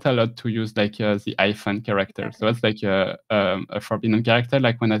 you're not allowed to use like the hyphen character. Exactly. So it's like a forbidden character,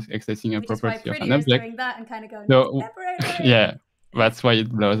 like when accessing a Which is why property of an Prettier is object. doing that and kind of going, So separate away. yeah, that's why it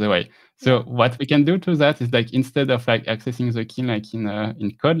blows away. So Yeah. what we can do to that is like instead of like accessing the key like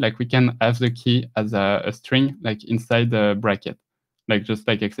in code, like we can have the key as a string like inside the bracket, like just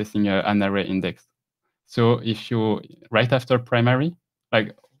like accessing an array index. So if you right after primary,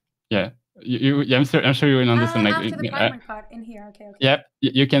 like yeah, I'm sure you will understand. Like after the primary part in here, okay. Yeah,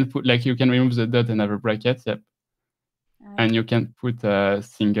 you can put like you can remove the dot and have a bracket. Yep, and you can put a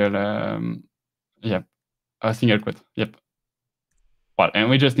single a single quote. Yep. Well, and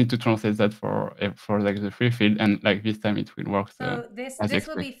we just need to translate that for like the free field, and like this time it will work. So this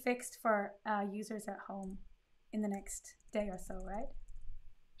will be fixed for users at home in the next day or so, right?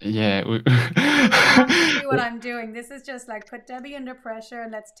 Yeah. You have to see what I'm doing. This is just like put Debbie under pressure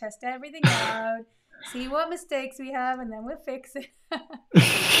and let's test everything out, see what mistakes we have, and then we'll fix it.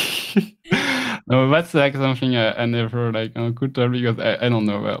 No, that's like something I never like could tell because I don't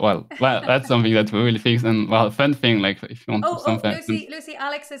know. Well, that's something that we will fix. And well, fun thing like if you want to something. Lucie,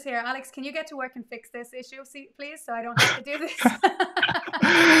 Alex is here. Alex, can you get to work and fix this issue, please, so I don't have to do this?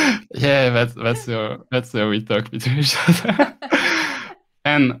 Yeah, that's how we talk between each other.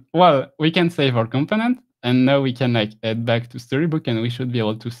 And well, we can save our component, and now we can like head back to Storybook, and we should be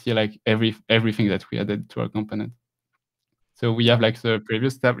able to see like everything that we added to our component. So we have like the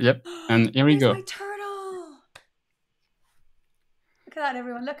previous tab. Yep, and here we go. My turtle. Look at that,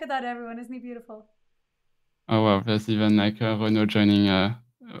 everyone! Look at that, everyone! Isn't he beautiful? Oh wow, there's even like Renaud joining.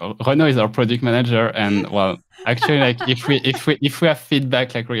 Renaud is our product manager, and well, actually, like if we have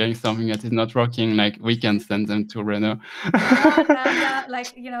feedback like regarding something that is not working, like we can send them to Renaud. Yeah,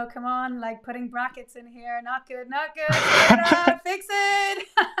 like come on, like putting brackets in here, not good. Fix it.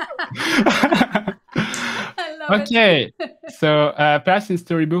 I love it. So perhaps in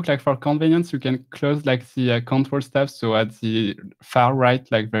Storybook, like for convenience, you can close like the control tab. So at the far right,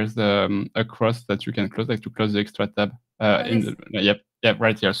 like there's a cross that you can close, like to close the extra tab. Yep,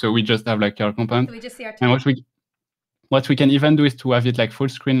 right here. So we just have like our component. So we just see our tab. And what we can even do is to have it like full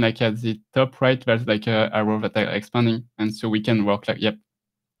screen, like at the top right, there's like a arrow that are expanding, and so we can work like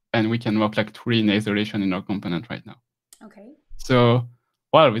and we can work like truly in isolation in our component right now. Okay. So.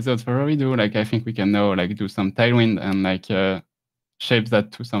 Well, without further ado, like I think we can now like do some tailwind and like shape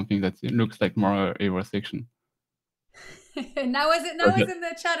that to something that looks like more a hero section. now is in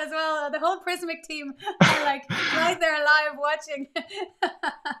the chat as well. The whole Prismic team are like right there live watching.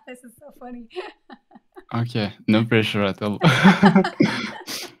 This is so funny. Okay, no pressure at all.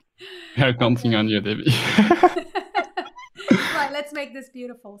 We are counting on you, Debbie. Right, let's make this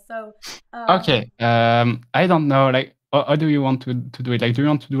beautiful. So. Okay, I don't know, like. How do you want to do it? Like, do you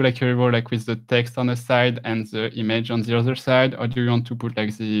want to do like a river like with the text on the side and the image on the other side, or do you want to put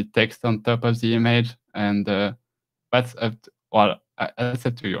like the text on top of the image? And that's up. That's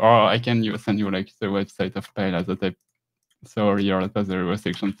up to you. Or I can send you like the website of Payla that I saw earlier. That was the river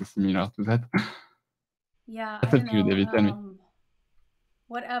section similar to that. Yeah, that's up to you, David. Tell me.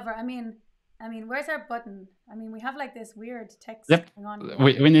 Whatever. I mean, where's our button? I mean, we have like this weird text going on here.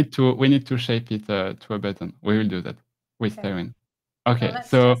 We need to shape it to a button. We will do that. With Tailwind. Okay,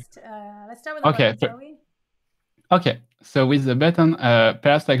 so let's start with the button, shall we? Okay, so with the button,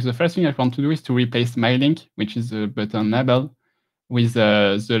 perhaps like the first thing I want to do is to replace my link, which is the button label, with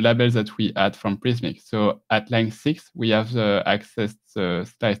the label that we add from Prismic. So at line 6, we have the access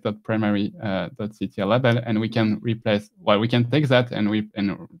slice.primary.ctl label, and we can replace. Well, we can take that and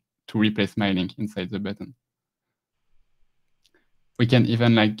to replace my link inside the button. We can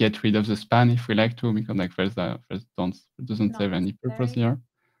even like get rid of the span if we like to, because like first doesn't serve any purpose here.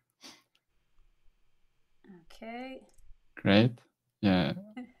 Okay. Great. Yeah.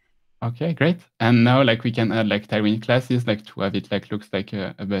 Okay, great. And now like we can add like Tailwind classes like to have it like looks like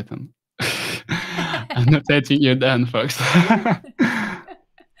a button. I'm not letting you down, folks. Okay,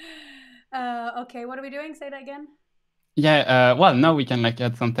 what are we doing? Say that again. Yeah. Well, now we can like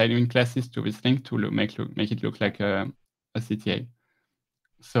add some Tailwind classes to this link to make it look like a CTA.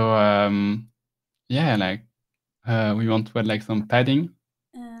 So yeah, like we want to add like some padding,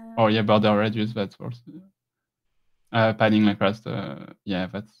 or border radius. That's also padding like rest.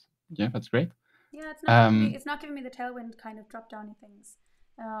 That's great. Yeah, it's not giving me the Tailwind kind of drop downy things.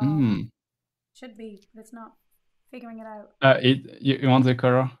 Should be, but it's not figuring it out. You want the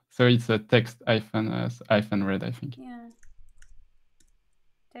color? So it's a text hyphen red, I think. Yeah.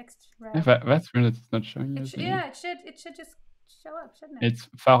 Text red. That's weird. It's not showing you. Yeah, it should just show up, shouldn't it? It's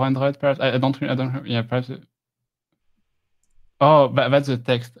 400 perhaps. I don't. Yeah, perhaps. Oh, that's the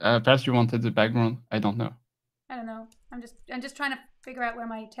text. Perhaps you wanted the background. I don't know. I don't know. I'm just trying to figure out where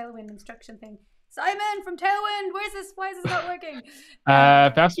my Tailwind instruction thing. Simon from Tailwind, where's this? Why is this not working?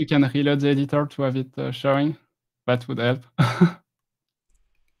 Perhaps you can reload the editor to have it showing. That would help.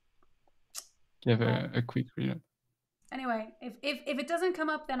 Give a quick reload. Anyway, if it doesn't come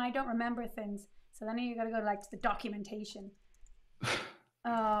up, then I don't remember things. So then you got to go to the documentation.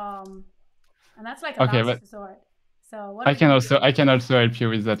 And that's like a last resort. So what I can also help you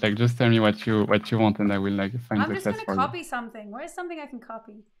with that. Like, just tell me what you want, and I will like find the class for you. I'm just gonna copy something. Where's something I can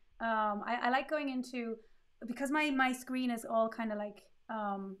copy? I like going into, because my screen is all kind of like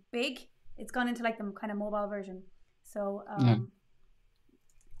big. It's gone into like the kind of mobile version. So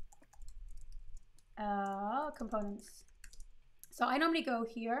components. So I normally go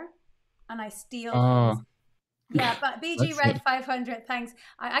here and I steal things. Yeah, but BG Red 500, thanks.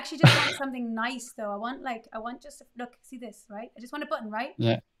 I actually just want something nice though. I want just look, see this, right? I just want a button, right?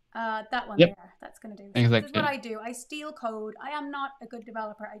 Yeah. That one there. That's gonna do. Exactly. This is what I do. I steal code. I am not a good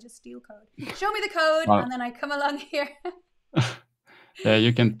developer. I just steal code. Show me the code, and then I come along here. Yeah,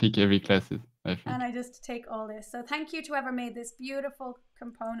 you can pick every classes, I think. And I just take all this. So thank you to whoever made this beautiful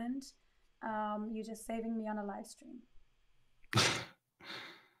component. You're just saving me on a live stream.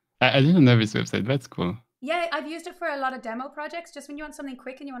 I didn't know this website. That's cool. Yeah, I've used it for a lot of demo projects, just when you want something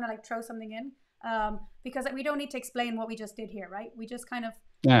quick and you want to like throw something in. Because we don't need to explain what we just did here, right? We just kind of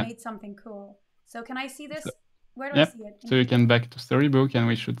made something cool. So can I see this? Where do I see it? So you can back to Storybook, and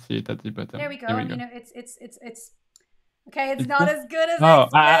we should see it at the bottom. There we go. You know, it's okay. It's not as good as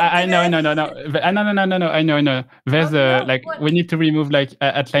I know. I know. There's like we need to remove like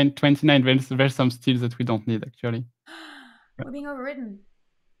at line 29. There's some styles that we don't need actually. We're being overridden.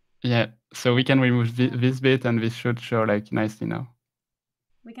 Yeah, so we can remove this bit, and this should show like nicely now.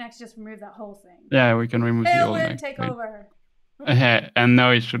 We can actually just remove that whole thing. Yeah, we can remove the whole thing. Take over. Yeah, and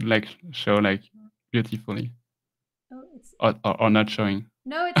now it should like show like beautifully. Oh, it's or not showing.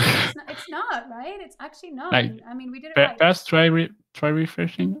 No, it's not, right? It's actually not. Like, I mean, we did it right. First, try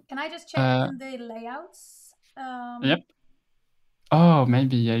refreshing. Can I just check in the layouts? Yep. Oh,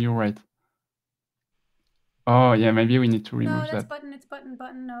 maybe. Yeah, you're right. Oh, yeah, maybe we need to remove that. No, it's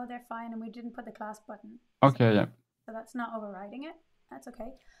button. No, they're fine, and we didn't put the class button. Okay, yeah. So that's not overriding it. That's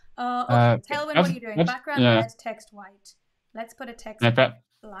okay. Okay, Tailwind, what are you doing? Background red, text white. Let's put a text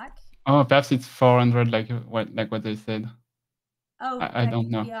black. Oh, perhaps it's 400, like what they said. Oh, I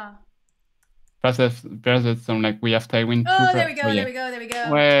don't know. Yeah. Perhaps that's some like we have Tailwind. Oh, there we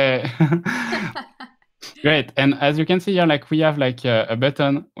go. Way. Great. And as you can see here, like we have like a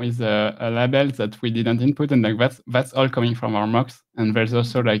button with a label that we didn't input, and like that's all coming from our mocks. And there's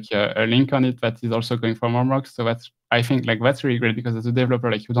also like a link on it that is also coming from our mocks. So I think like that's really great, because as a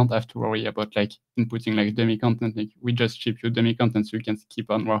developer, like you don't have to worry about like inputting like dummy content. Like we just ship you dummy content so you can keep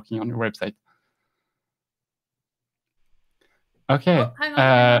on working on your website. Okay. Oh, hang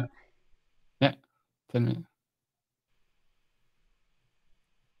on. Yeah. Tell me.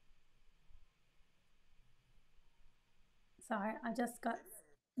 Sorry, I just got.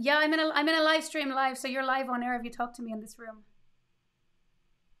 Yeah, I'm in a live stream live, so you're live on air if you talk to me in this room.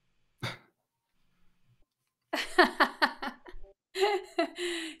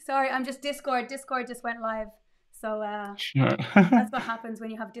 Sorry, I'm just Discord. Discord just went live, so sure. That's what happens when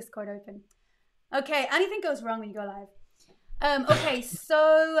you have Discord open. Okay, anything goes wrong when you go live. Okay,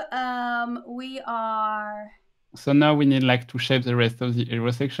 so we are. So now we need like to shape the rest of the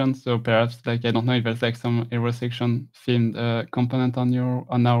hero section. So perhaps like I don't know if there's like some hero section themed component on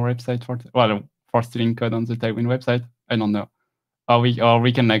our website for stealing code on the Tailwind website. I don't know. Or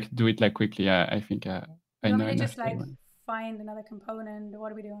we can like do it like quickly. I think I know enough. Just like find another component.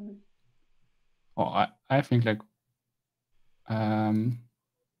 What are we doing? Oh, I think like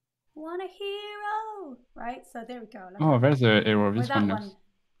want a hero, right? So there we go. Oh, there's a hero. This one looks.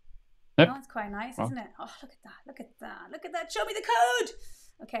 Yep. That one's quite nice, isn't it? Oh, look at that. Show me the code.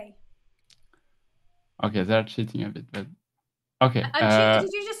 Okay. Okay, they're cheating a bit, but okay.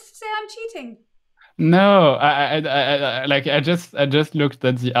 Did you just say I'm cheating? No, I just looked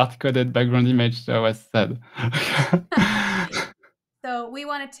at the hard-coded background image, so I was sad. So we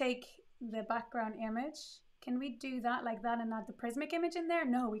want to take the background image. Can we do that like that and add the Prismic image in there?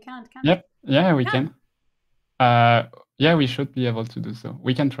 No, we can't. Can Yep. We? Yeah, we can. Yeah, we should be able to do so.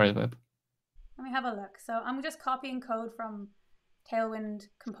 We can try that. Let me have a look. So I'm just copying code from Tailwind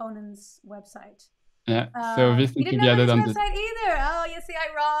Components website. Yeah. So this needs to be added on the website either. Oh, you see, I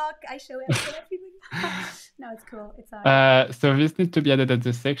rock. I show everything. No, it's cool. It's so this needs to be added at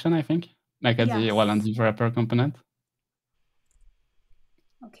this section, I think, like at the on the wrapper component.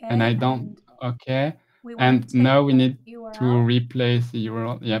 Okay. And I don't. Okay. And now we need. URL. To replace the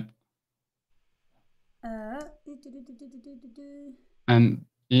URL, yep. And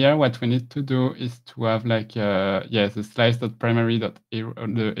here, what we need to do is to have like, the slice.primary.arrow,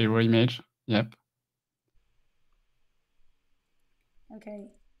 the arrow image. Yep.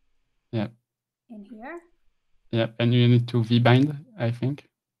 Okay. Yep. In here. Yep. And you need to vbind, I think.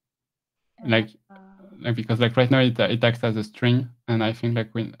 Because like right now it acts as a string, and I think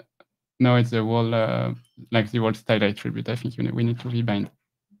like now it's the whole the whole style attribute. I think we need to vbind.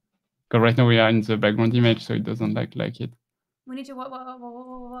 Because right now we are in the background image, so it doesn't like it. We need to what? I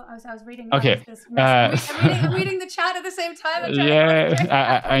was reading. Okay. I'm reading the chat at the same time.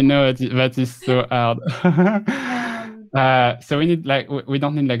 I know that is so hard. So we need we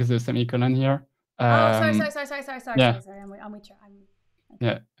don't need like the semicolon here. Sorry. Yeah. I'm with you.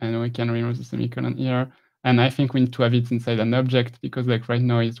 Yeah, and we can remove the semicolon here. And I think we need to have it inside an object because like right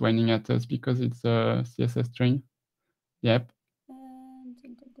now it's whining at us because it's a CSS string. Yep.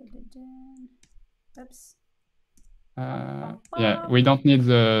 Oops. Yeah, we don't need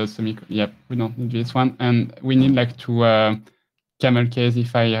the semicolon. Yep, we don't need this one. And we need like to camel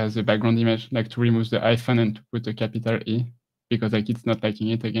caseify as the background image, like to remove the hyphen and to put a capital E because like it's not liking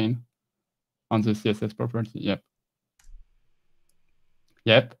it again on the CSS property. Yep.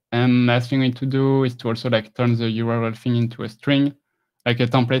 Yep. And last thing we need to do is to also like turn the URL thing into a string, like a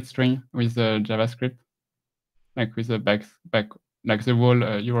template string with JavaScript, like with the back like the whole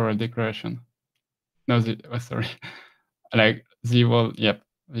URL declaration. No, sorry, like the whole. Yep,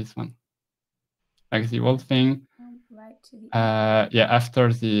 this one. Like the whole thing. Right to the yeah,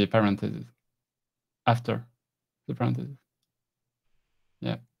 after the parentheses. After the parentheses.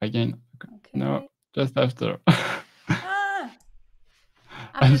 Yeah, again. Okay. No, just after.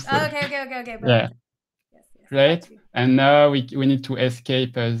 Okay. Yeah. Yes, right. And now we need to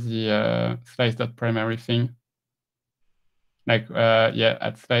escape the slice.primary thing. Like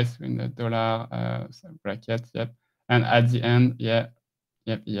at slice in the dollar bracket. Yep. And at the end, yep,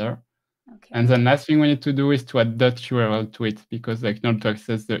 here. Okay. And then last thing we need to do is to add .url to it because like not to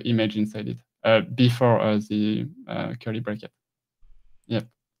access the image inside it before the curly bracket. Yep.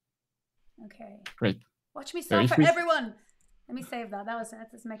 Okay. Great. Watch me solve for everyone. Let me save that. That's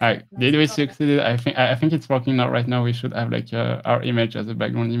makes sense. Did we succeed? I think it's working now. Right now we should have like our image as a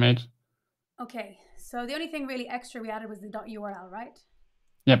background image. Okay. So the only thing really extra we added was the .url, right?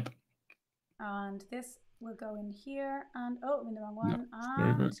 Yep. And this will go in here. And I'm in the wrong one. No,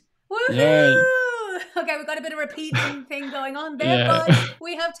 and woohoo! Okay, we've got a bit of repeating thing going on there, but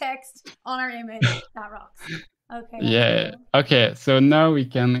we have text on our image. That rocks. Okay. Yeah. Cool. Okay. So now we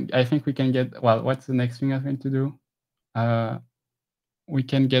can. I think we can get. Well, what's the next thing I'm going to do? We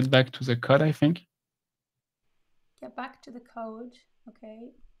can get back to the code. I think. Get back to the code.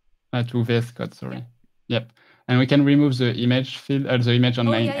 Okay. To VS Code. Sorry. Yep. And we can remove the image field, the image on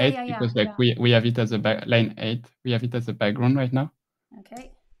line 8 because like we have it as a line 8. We have it as a background right now.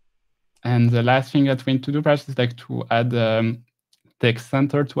 Okay. And the last thing that we need to do perhaps is like to add text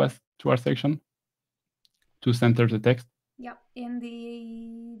center to our section to center the text. Yep. In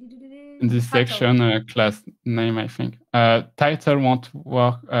this section, class name, I think. Title won't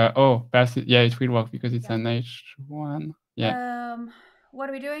work. Perhaps it will work because it's an H1. Yeah. What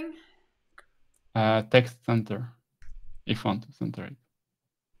are we doing? Text center, if you want to center it.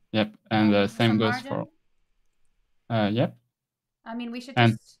 Yep, and the same goes for. Yep. I mean, we should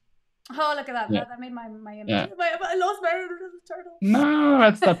just. Oh, look at that! Yeah. That made my image. Yeah. I lost my turtle. No,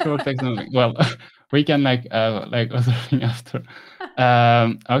 that's not perfect. Well, we can like other thing after.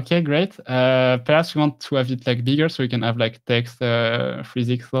 Okay, great. Perhaps we want to have it like bigger, so we can have like text 3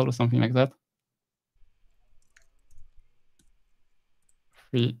 pixels or something like that.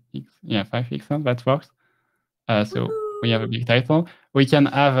 5 pixels. That works. So we have a big title. We can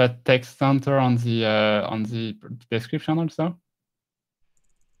have a text center on the description also.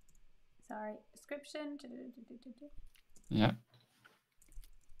 Sorry, description. Yeah.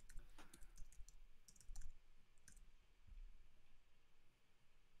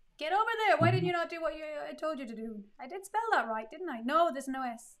 Get over there. Why did you not do what I told you to do? I did spell that right, didn't I? No, there's no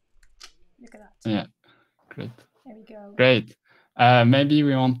S. Look at that. Yeah, great. There we go. Great. Maybe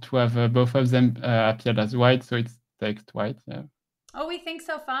we want to have both of them appeared as white, so it's text white. Yeah. Oh, we think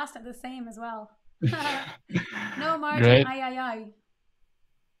so fast at the same as well. No margin. Aye.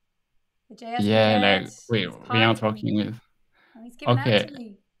 The JS. Yeah, like we aren't working with. Oh, he's giving that to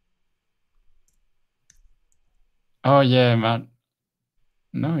me. Oh yeah, man.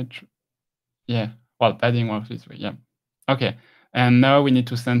 No, well, padding works this way. Yeah. Okay. And now we need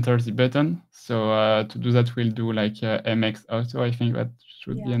to center the button. So to do that, we'll do like MX auto. I think that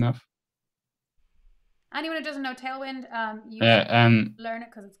should be enough. Anyone who doesn't know Tailwind, you Yeah, should and learn it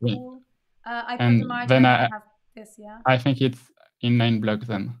because it's cool. I put the and margin then and then I have this, yeah. I think it's inline block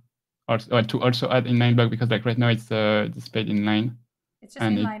then. Also, or to also add inline block because like right now it's displayed inline. It's just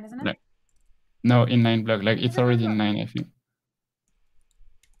inline, isn't it? Like, no, inline block. Like it's already block? inline, I think.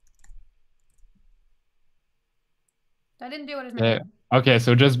 I didn't do what it was meant to do. Okay,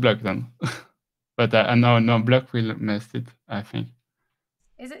 so just block then. But no, block will mess it, I think.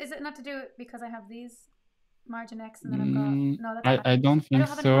 Is it not to do it because I have these margin X and then I've got no? That's I don't think I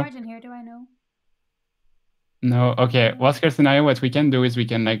don't have any margin here, do I? know? No. Okay. Worst case scenario, what we can do is we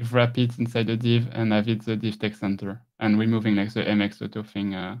can like wrap it inside the div and have it the div text center and removing like the MX auto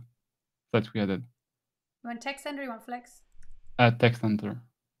thing that we added. You want text center? You want flex? Text center.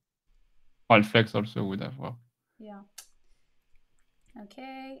 Well, flex also would have worked. Yeah.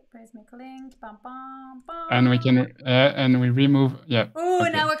 Okay, Prismic linked. Bam, bam, bam. And we can and we remove. Yeah. Oh,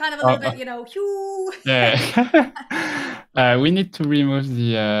 okay. Now we're kind of a little bit, you know. Phew. Yeah. We need to remove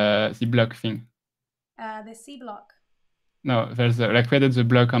the block thing. The C block. No, there's like we added the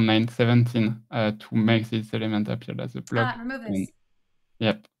block on line 17 to make this element appear as a block. Remove this.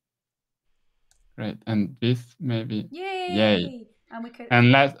 Yep. Great. And this maybe. Yay! And we could.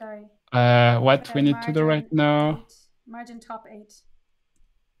 And last. Sorry. What we need to do right now. Margin top 8.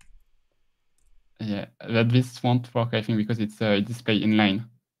 Yeah, that this won't work, I think, because it's display inline,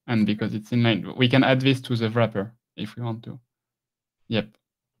 and because it's inline, we can add this to the wrapper if we want to. Yep.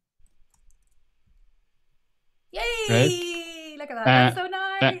 Yay! Great. Look at that. That's so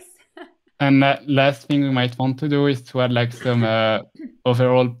nice. And last thing we might want to do is to add like some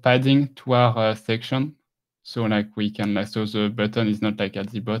overall padding to our section. So like we can, so the button is not like at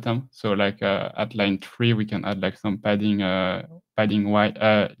the bottom. So like at line 3, we can add like some padding, padding Y,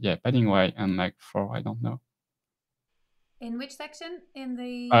 padding Y and like 4, I don't know. In which section? In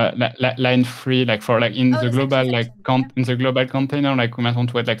the line 3, like for like in the global like in the global container, like we might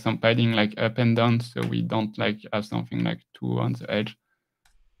want to add like some padding like up and down, so we don't like have something like 2 on the edge.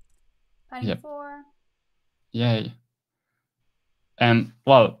 Padding 4. Yay! And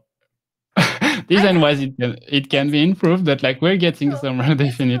well. Design-wise, it can be improved, but like we're getting somewhere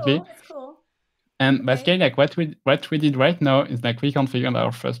definitely. It's cool. And basically, like what we did right now is like we configured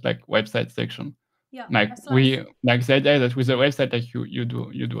our first like website section. Yeah. Like we like the idea that with a website, like you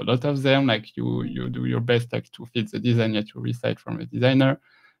do a lot of them, like you do your best like to fit the design that you recite from a designer.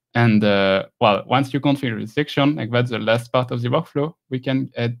 And well, once you configure the section, like that's the last part of the workflow, we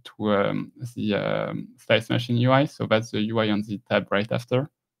can add to the Slice Machine UI. So that's the UI on the tab right after,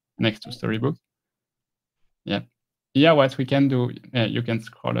 next to Storybook. Yeah. Yeah, what we can do, you can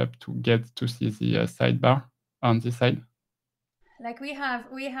scroll up to get to see the sidebar on this side. Like we have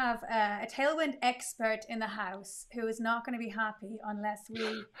a Tailwind expert in the house who is not going to be happy unless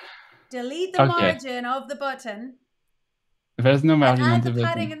we delete the margin of the button. There's no margin on the button. Add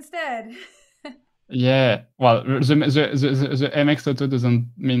the padding instead. Yeah, well, the MX auto doesn't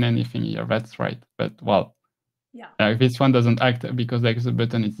mean anything here. That's right, but well, yeah, this one doesn't act because like the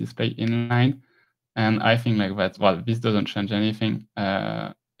button is displayed inline. And I think like that, well, this doesn't change anything.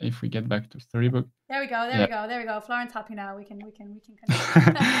 If we get back to Storybook. There we go. Florence happy now. We can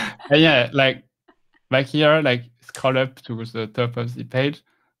yeah, like back here, like scroll up to the top of the page.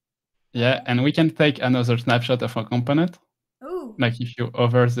 Yeah, and we can take another snapshot of a component. Ooh. Like if you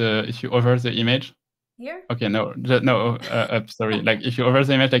hover the image. Here? Okay, no, up, sorry. Like if you hover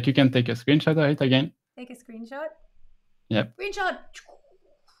the image, like you can take a screenshot of it again. Take a screenshot? Yep. Screenshot!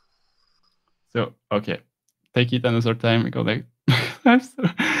 So, okay, take it another time because like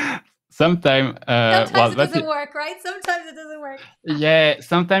sometimes it doesn't work, right? Sometimes it doesn't work. Yeah,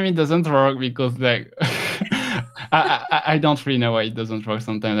 sometimes it doesn't work because like I don't really know why it doesn't work.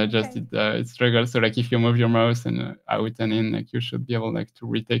 Sometimes I just it struggles. So like if you move your mouse and out and in, like you should be able like to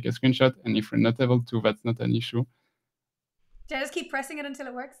retake a screenshot. And if you're not able to, that's not an issue. Do I just keep pressing it until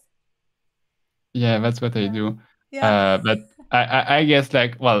it works? Yeah, that's what I do. Yeah. But I guess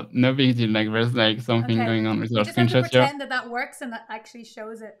like, well, no big deal. Like there's like something going on with your screenshot here. You just have to pretend that works and that actually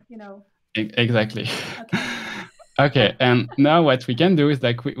shows it, you know. Exactly. Okay, and now what we can do is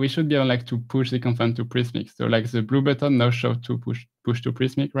like we should be able like to push the component to Prismic. So like the blue button now shows to push to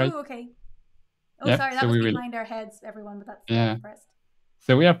Prismic, right? Oh, okay. Oh, sorry, that was behind our heads, everyone, but that's pressed.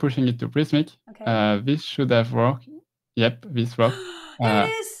 So we are pushing it to Prismic. Okay. This should have worked. Yep, this worked. There it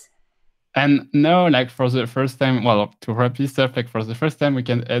is. And now, like for the first time, well, to wrap this up, like for the first time, we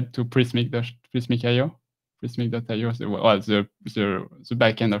can add to Prismic.io, Prismic.io, the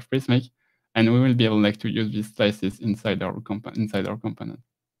backend of Prismic, and we will be able like to use these slices inside our component, inside our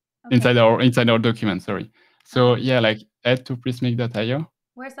document. Sorry. So yeah, like add to Prismic.io.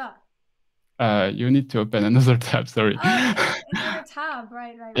 Where's that? you need to open another tab. Sorry. Another tab,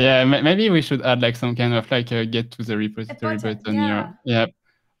 right. Yeah, maybe we should add like some kind of like get to the repository button here. Yeah.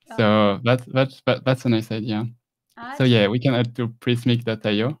 So that's a nice idea. Add. So yeah, we can add to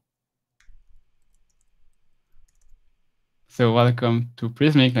prismic.io. So welcome to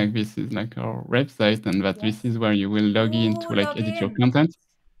Prismic. Like this is like our website, and that this is where you will log in to like edit your content.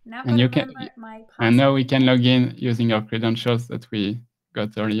 Now and you can, and now we can log in using our credentials that we got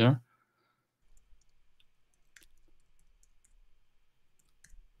earlier.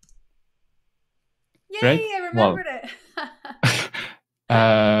 Yay! Great. I remembered it.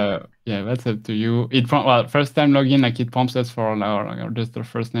 Yeah, that's up to you. Well, first time login, like it prompts us for our just our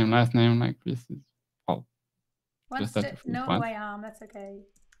first name, last name, like this is just know who I am. That's okay.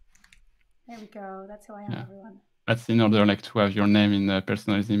 There we go. That's who I am, everyone. That's in order like to have your name in the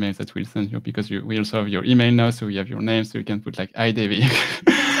personalized emails that we'll send you, because we also have your email now, so we have your name, so you can put like hi Davey. Send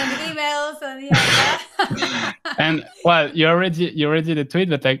emails and yeah. And well, you already did a tweet,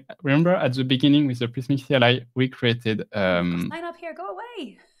 but like remember at the beginning with the Prismic CLI, we created sign up here, go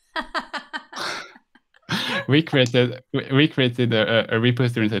away. we created a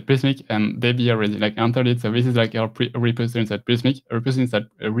repository inside Prismic, and Debbie already like entered it. So this is like our repository inside Prismic. A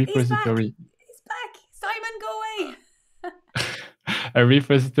repository. He's back. Simon, go away. A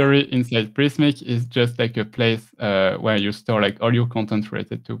repository inside Prismic is just like a place where you store like all your content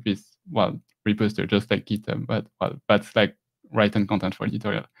related to this repository, just like GitHub, but that's like written content for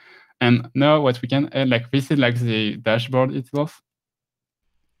editorial. And now what we can add, like this is like the dashboard itself.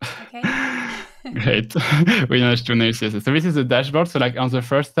 Okay. Great. We managed to nail CSS. So this is the dashboard. So like on the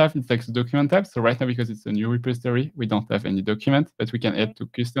first tab, it's like the document tab. So right now, because it's a new repository, we don't have any document, but we can add to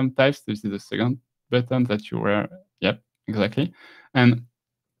custom types. This is the second button that you were, yep, exactly. And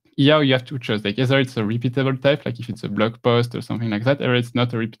here you have to choose, like either it's a repeatable type, like if it's a blog post or something like that, or it's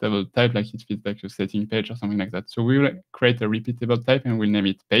not a repeatable type, like if it's like a setting page or something like that. So we will create a repeatable type and we'll name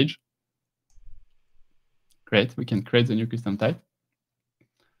it page. Great, we can create the new custom type.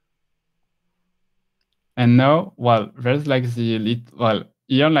 And now, there's like here,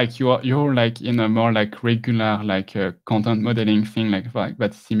 like you're like in a more like regular like content modeling thing, like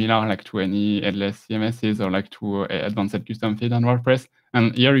that's similar like to any headless CMSs or like to advanced custom feed on WordPress.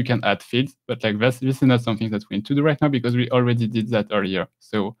 And here you can add feeds, but like this is not something that we need to do right now because we already did that earlier.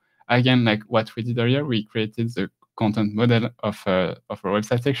 So again, like what we did earlier, we created the content model of our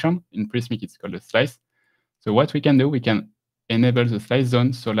website section. In Prismic, it's called a slice. So what we can do, we can enable the slice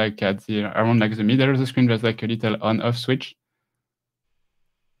zone. So like at around like the middle of the screen, there's like a little on-off switch.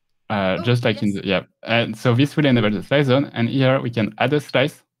 Just like in the, and so this will enable the slice zone, and here we can add a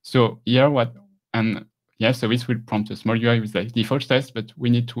slice. So here so this will prompt a small UI with like default slice, but we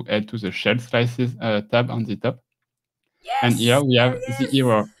need to add to the shared slices tab on the top. Yes, and here we have the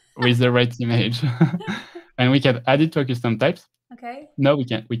error with the right image. And we can add it to a custom types. Okay. Now we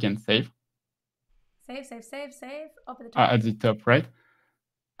can save. Save up at the top. At the top, right?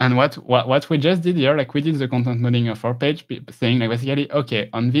 And what we just did here, like we did the content modeling of our page, saying like basically, okay,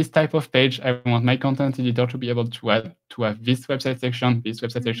 on this type of page, I want my content editor to be able to have this website section, this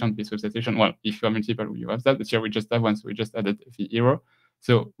website section, this website section. Well, if you have multiple, you have that, but here we just have one, so we just added the error.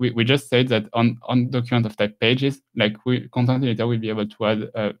 So we just said that on document of type pages, like content editor will be able to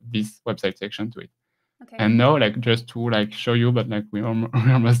add this website section to it. Okay. And now, like just to like show you, but like we're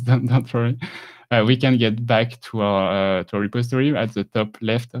almost done, don't worry. We can get back to our repository at the top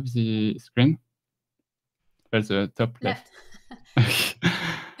left of the screen. There's the top left.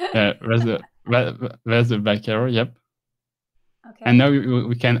 There's the back arrow. Yep. Okay. And now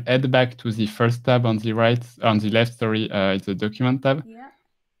we can add back to the first tab on the right, on the left. Sorry, it's the document tab. Yeah.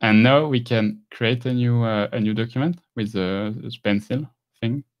 And now we can create a new document with the pencil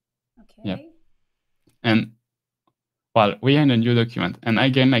thing. Okay. Yep. And we are in a new document. And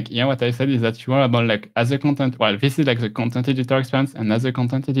again, like what I said is that you are about like as a content, this is like the content editor experience. And as a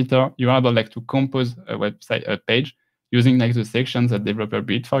content editor, you are about like to compose a page using like the sections that developer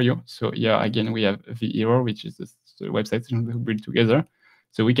built for you. So here again, we have the error, which is the website section that we built together.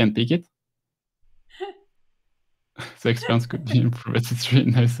 So we can pick it. The experience could be improved, but it's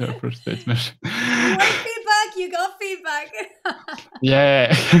really nice approach state mesh. You got feedback.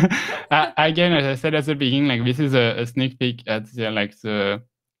 Yeah. Again, as I said at the beginning, like this is a sneak peek at the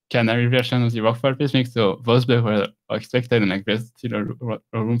canary version of the workflow Prismic. So those bugs were expected, and like there's still a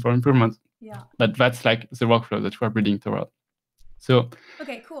room for improvement. Yeah. But that's like the workflow that we're building toward. So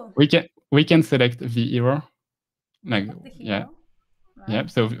okay, cool. We can select the error, like Right. Yeah.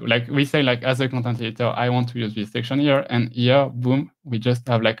 So like we say, like as a content editor, I want to use this section here, and here, boom, we just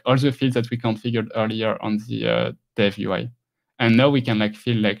have like all the fields that we configured earlier on the dev UI. And now we can like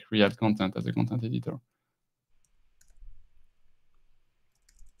fill like real content as a content editor.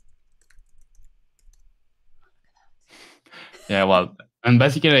 Yeah, well, and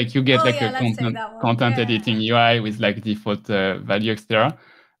basically like you get like a content editing UI with like default value, etc.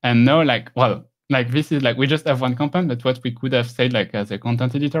 And now like, well, like this is like, we just have one component, but what we could have said like as a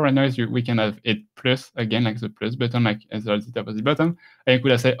content editor right now is we can have it plus, again, like the plus button, like as the top of the button. And you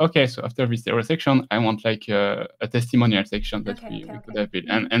could have said, okay, so after this zero section, I want like a testimonial section that we could have built,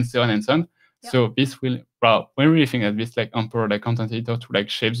 and so on and so on. Yep. So this will, well, we really think that this like empower like content editor to like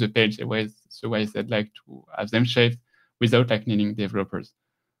shape the page the way that like to have them shaped without like needing developers.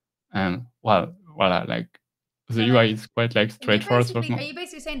 And well, voila, like the UI is quite like straightforward. Are you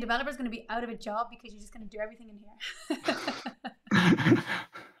basically saying developers going to be out of a job because you're just going to do everything in here?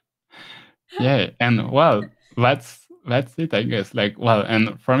 Yeah, and well, that's it, I guess. Like, well,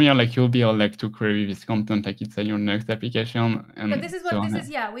 and from here, like you'll be able like to query this content like it's your next application. And but this is what this is.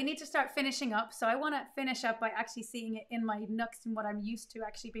 Yeah, we need to start finishing up. So I want to finish up by actually seeing it in my Nuxt and what I'm used to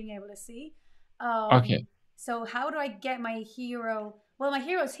actually being able to see. Okay. So how do I get my hero? Well, my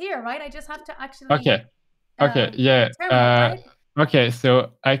hero's here, right? I just have to actually. Okay. Yeah. Terminal, right? Okay.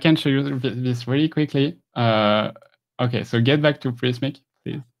 So I can show you this really quickly. Okay. So get back to Prismic,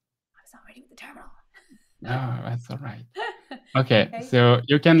 please. I was not ready with the terminal. No, that's all right. Okay. So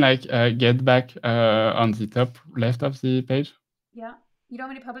you can like get back on the top left of the page. Yeah. You don't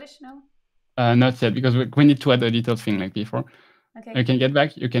want me to publish? No. Not yet, because we need to add a little thing like before. Okay. You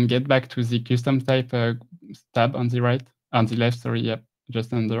can get back to the custom type tab on the right, on the left. Sorry. Yep.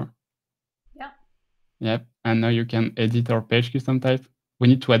 Just under. Yeah. Yep. And now you can edit our page custom type. We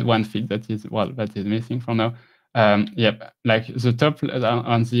need to add one field that is missing for now. Yep. Like the top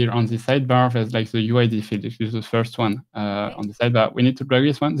on the sidebar, there's like the UID field, which is the first one on the sidebar. We need to plug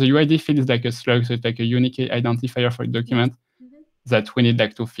this one. The UID field is like a slug, so it's like a unique identifier for a document that we need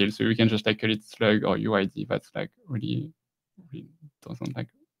like to fill. So you can just like call it slug or UID. That's like really doesn't like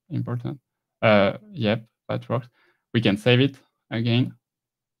important. Yep, that works. We can save it again.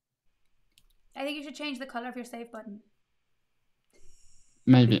 I think you should change the color of your save button.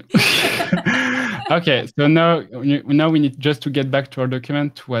 Maybe. Okay, so now we need just to get back to our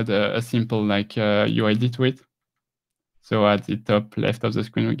document to add a simple like UID to it. So at the top left of the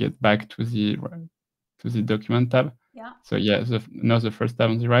screen, we get back to the document tab. Yeah. So yeah, now the first tab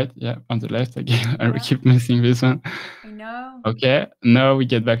on the right. Yeah, on the left again. I keep missing this one. I know. Okay, now we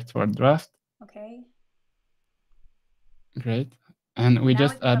get back to our draft. Okay. Great. And we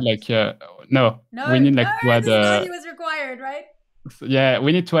just add like we need like to add it was required, right? So, yeah,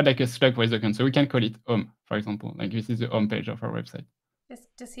 we need to add like a slug with icon, so we can call it home, for example. Like this is the home page of our website.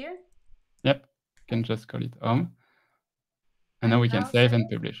 Just here? Yep. You can just call it home. And now we can save and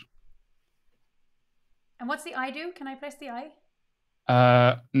publish. And what's the I do? Can I press the I?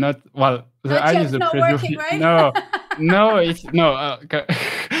 Not well. The I is a preview. Right? No, it's no.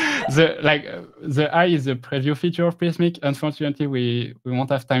 The I is a preview feature of Prismic. Unfortunately, we won't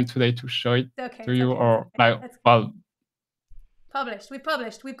have time today to show it to you, or well. Published. We've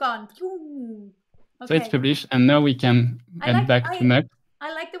published. We've gone. Okay. So it's published, and now we can add back to Nuxt.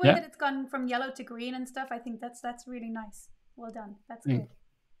 I like the way that it's gone from yellow to green and stuff. I think that's really nice. Well done. That's good.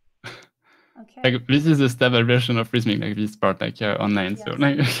 Okay. Like this is a stable version of Prismic, like this part, like online. Yes. So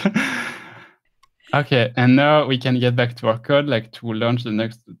like. Okay, and now we can get back to our code, like to launch the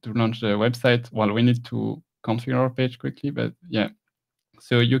website. Well, we need to configure our page quickly, but yeah.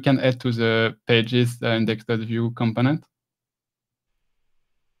 So you can add to the pages index.view component.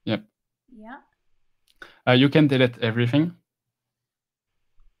 Yep. Yeah. You can delete everything.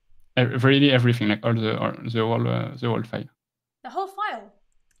 Really everything, like all the whole file. The whole file.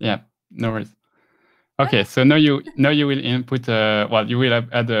 Yeah, no worries. Okay, so now you will input you will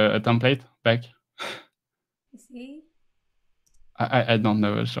add a template back. You see? I don't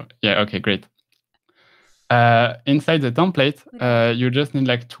know. Sure. Yeah. Okay. Great. Inside the template, you just need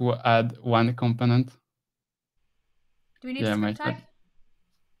like to add one component. Do we need a script tag?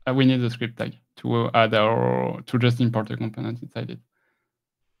 We need a script tag to add to just import a component inside it.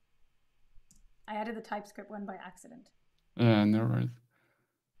 I added the TypeScript one by accident. Yeah, no worries.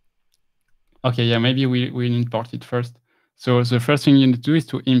 Okay, yeah, maybe we'll import it first. So the first thing you need to do is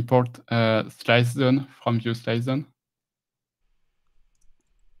to import slice zone from view slice zone.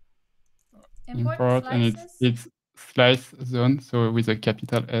 Import and it's slice zone, so with a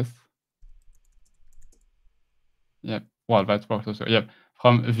capital S. Yep. Well, that works also. Yep.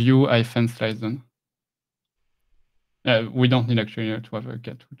 From view-slice zone. We don't need actually to have a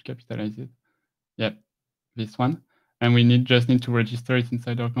cat to capitalize it. Yep. This one. And we just need to register it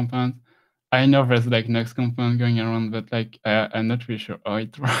inside our component. I know there's like Nuxt component going around, but like I'm not really sure how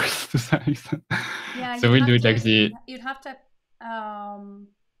it works to some extent. Yeah, so we'll do it like you'd have to.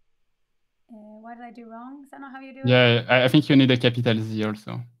 What did I do wrong? Is that not how you do it? Yeah, I think you need a capital Z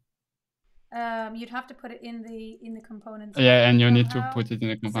also. You'd have to put it in the components. Yeah, and you need to put it in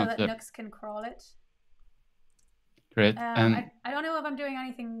the component so that Nuxt can crawl it. Great. And I don't know if I'm doing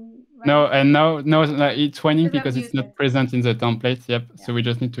anything right. No, and no, it's running because it's not present in the template. Yep. Yeah. So we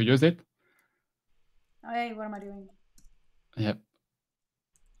just need to use it. Hey, what am I doing? Yep.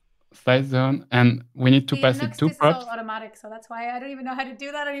 Slide zone, and we need to pass it 2 props. This is all automatic, so that's why I don't even know how to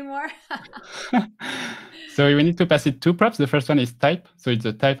do that anymore. So we need to pass it 2 props. The first one is type, so it's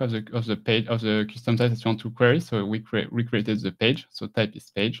the type of the page of the custom type that you want to query. So we recreated the page. So type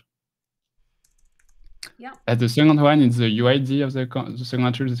is page. Yeah. And the second one is the UID of the second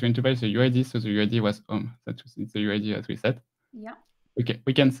attribute that's going to pass the UID. So the UID was home. That's the UID that we set. Yeah. Okay,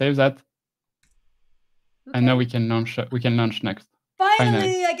 we can save that. Okay. And now we can launch Nuxt.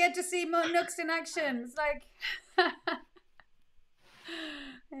 Finally, I get to see Nuxt in action. It's like,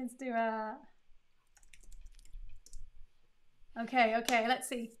 let's do a. Okay, let's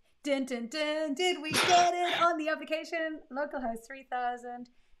see. Dun, dun, dun. Did we get it on the application? Localhost 3000.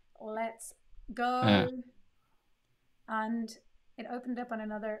 Let's go. Yeah. And it opened up on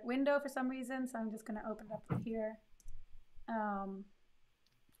another window for some reason, so I'm just going to open it up here.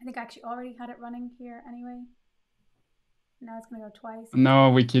 I think I actually already had it running here anyway. Now it's going to go twice. No,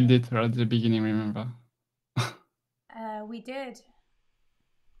 we killed it at the beginning, remember? We did.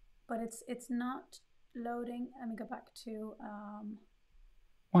 But it's not loading. Let me go back to...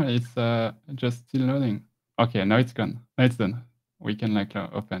 Well, it's just still loading. Okay, now it's gone. Now it's done. We can like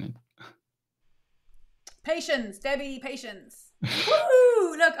open it. Patience, Debbie, patience.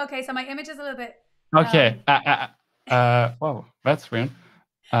 Woohoo! Look, okay, so my image is a little bit... Okay. Wow, that's weird.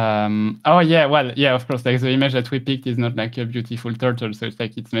 Oh yeah, well, yeah, of course, like the image that we picked is not like a beautiful turtle, so it's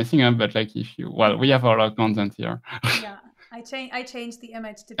like it's messing up, but like if you, well, we have our content here. Yeah, I changed the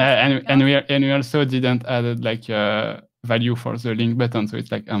image to and we also didn't add like value for the link button, so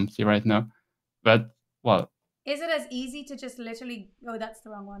it's like empty right now. But well, is it as easy to just literally, oh, that's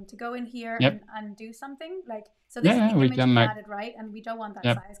the wrong one, to go in here and do something? Like, so this is the image we added, right? And we don't want that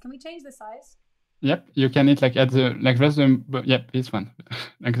size. Can we change the size? Yep, you can hit like at the that's the this one,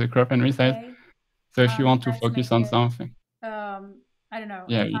 like the crop and resize. Okay. So if you want to focus on something, I don't know,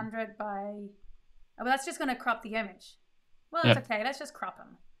 100 by. Oh, well, that's just going to crop the image. Well, that's okay. Let's just crop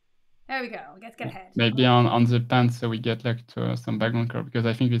them. There we go. Let's get ahead. Maybe on the pants, so we get like to some background color, because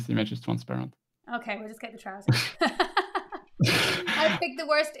I think this image is transparent. Okay, we'll just get the trousers. I picked the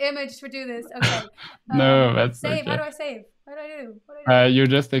worst image to do this. Okay. No, that's save. Okay. How do I save? What do I do? You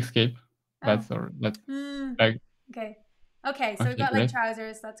just escape. That's all. That's like. Okay. So we've got like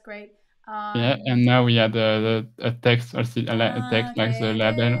trousers. That's great. Yeah, and now we add a text or a text like the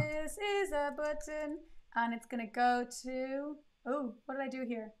label. This is a button, and it's gonna go to. Oh, what did I do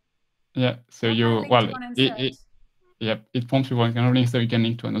here? Yeah. So it prompts you one kind of link, so you can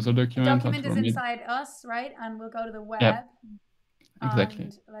link to another document. The document is inside us, right? And we'll go to the web. Yep. Exactly.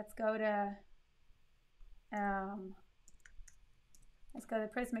 And let's go to. Let's go to the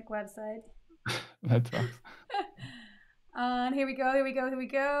Prismic website. That works. And here we go.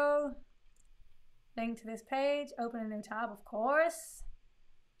 Link to this page. Open a new tab, of course.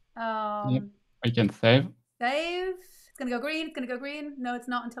 Yep. I can save. Save. It's going to go green. No, it's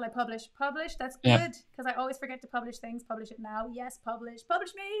not until I publish. Publish. That's good, because I always forget to publish things. Publish it now. Yes, publish.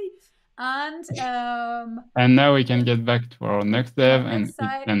 Publish me. And now we can get back to our next dev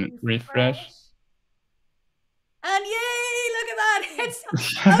and refresh. And yay, look at that. It's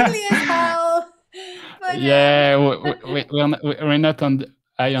ugly as hell. But, yeah, we're not on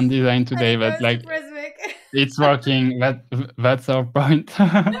on design today, but like it's working. That's our point.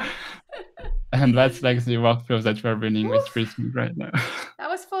 And that's like the workflow that we're running with Prismic right now. That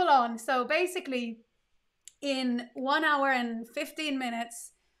was full on. So basically, in 1 hour and 15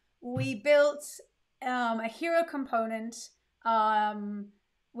 minutes, we built a hero component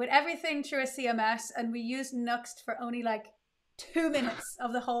with everything through a CMS, and we used Nuxt for only like 2 minutes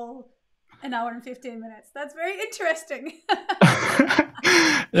of the whole 1 hour and 15 minutes. That's very interesting.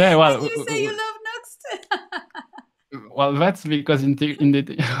 Yeah, well, you say you love Nuxt. Well, that's because it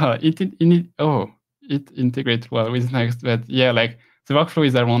integrates well with Nuxt. But yeah, like the workflow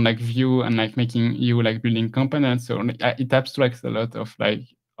is around like view and like making you like building components. So it abstracts a lot of like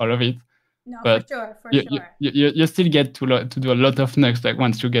all of it. No, but for sure. You still get to do a lot of Nuxt like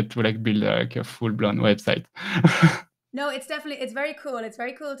once you get to like build like a full-blown website. No, it's very cool. It's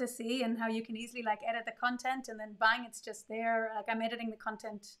very cool to see, and how you can easily like edit the content, and then bang, it's just there. Like I'm editing the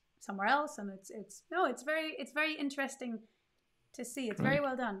content somewhere else, and it's very interesting to see. It's very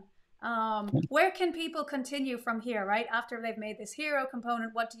well done. Where can people continue from here, right? After they've made this hero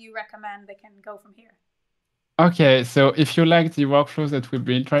component, what do you recommend they can go from here? Okay, so if you like the workflows that we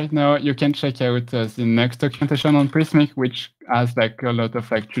built right now, you can check out the Nuxt documentation on Prismic, which has like a lot of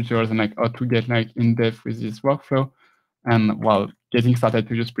like tutorials and like how to get like in depth with this workflow. And while getting started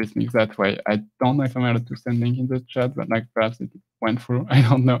to use Prismic that way, I don't know if I'm allowed to send link in the chat, but like perhaps it went through. I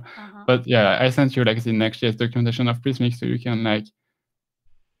don't know. But yeah, I sent you like the Next.js documentation of Prismic, so you can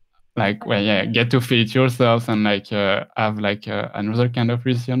get to feel it yourself and like have like another kind of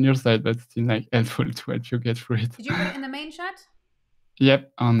research on your side, but still like helpful to help you get through it. Did you put it in the main chat?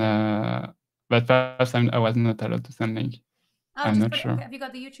 Yep, but perhaps I was not allowed to send link. Oh, I'm not sure. Have you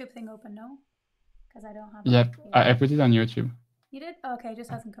got the YouTube thing open? No, because I don't have. Yep, I put it on YouTube. You did? Oh, okay, it just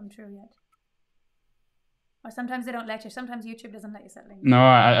hasn't come through yet. Or sometimes they don't let you. Sometimes YouTube doesn't let you set links. No,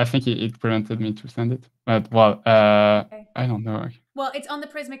 I think it prevented me to send it. But well, okay. I don't know. Well, it's on the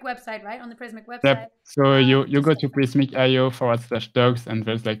Prismic website, right? On the Prismic website. Yep. So you go to prismic.io/docs and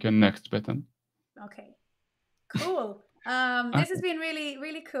there's like a next button. Okay. Cool. This has been really,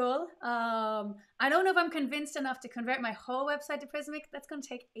 really cool. I don't know if I'm convinced enough to convert my whole website to Prismic. That's going to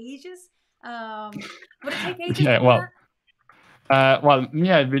take ages. Would it take ages? Yeah, well,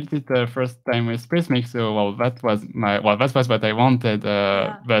 me, I built it the first time with Prismic, so that was what I wanted.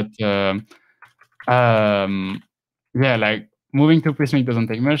 Yeah, like moving to Prismic doesn't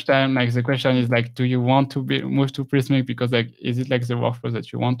take much time. Like the question is like, do you want to move to Prismic because like, is it like the workflow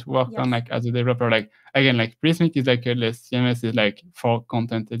that you want to work on like as a developer? Like again, like Prismic is like a less CMS is like for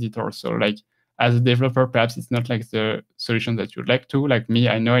content editors. So like as a developer, perhaps it's not like the solution that you'd like to. Like me,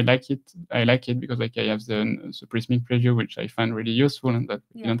 I know I like it because like I have the Prismic preview, which I find really useful, and that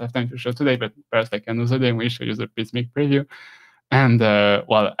we don't have time to show today, but perhaps like another day we'll show you the Prismic preview. And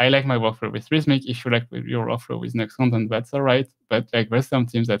I like my workflow with Prismic. If you like your workflow with Nuxt content, that's all right. But like there's some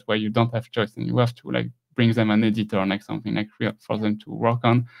teams that where you don't have choice and you have to like bring them an editor or like something like real for them to work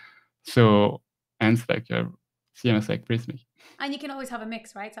on. So hence like a CMS like Prismic. And you can always have a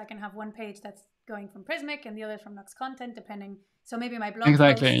mix, right? So I can have one page that's going from Prismic and the other from Nuxt content, depending. So maybe my blog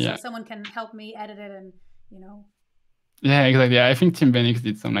post, so someone can help me edit it and, Yeah, exactly. I think Tim Benix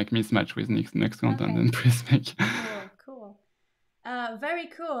did some like mismatch with Nuxt content and Prismic. Cool. Very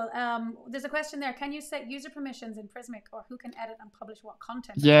cool. There's a question there. Can you set user permissions in Prismic, or who can edit and publish what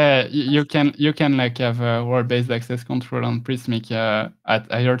content? Yeah, you can like have a role-based access control on Prismic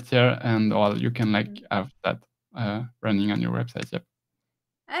at higher tier, and you can like have that running on your website. Yep.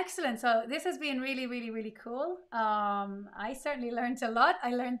 Excellent. So this has been really, really, really cool. I certainly learned a lot.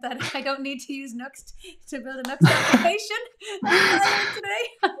 I learned that I don't need to use Nuxt to build a Nuxt application. That's what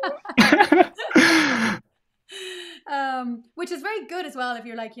I learned today. Which is very good as well. If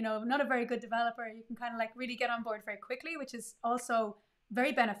you're like, not a very good developer, you can kind of like really get on board very quickly, which is also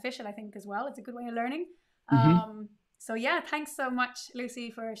very beneficial, I think, as well. It's a good way of learning. So yeah, thanks so much,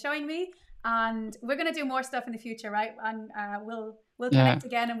 Lucie, for showing me. And we're going to do more stuff in the future, right? And we'll connect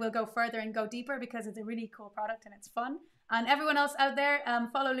again, and we'll go further and go deeper, because it's a really cool product and it's fun. And everyone else out there,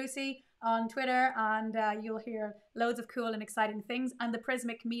 follow Lucie on Twitter, and you'll hear loads of cool and exciting things. And the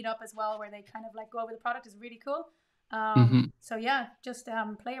Prismic meetup as well, where they kind of like go over the product, is really cool. So yeah, just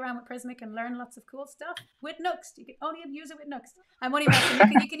play around with Prismic and learn lots of cool stuff with Nuxt. You can only use it with Nuxt. I'm only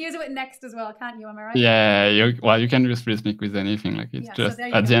messing. You can use it with Next as well, can't you? Am I right? Yeah, you can use Prismic with anything. Like it's just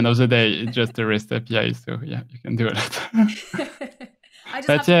at the end of the day, it's just a REST API. So yeah, you can do it. I just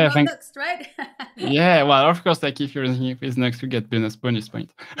have to love Nuxt, right? Yeah, well, of course, like if you're using it with Nuxt, you get bonus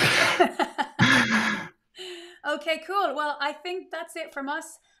point. Okay, cool. Well, I think that's it from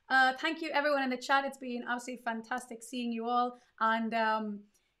us. Thank you, everyone in the chat. It's been absolutely fantastic seeing you all. And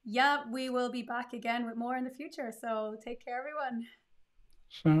yeah, we will be back again with more in the future. So take care, everyone.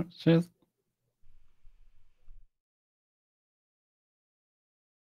 Sure. Cheers.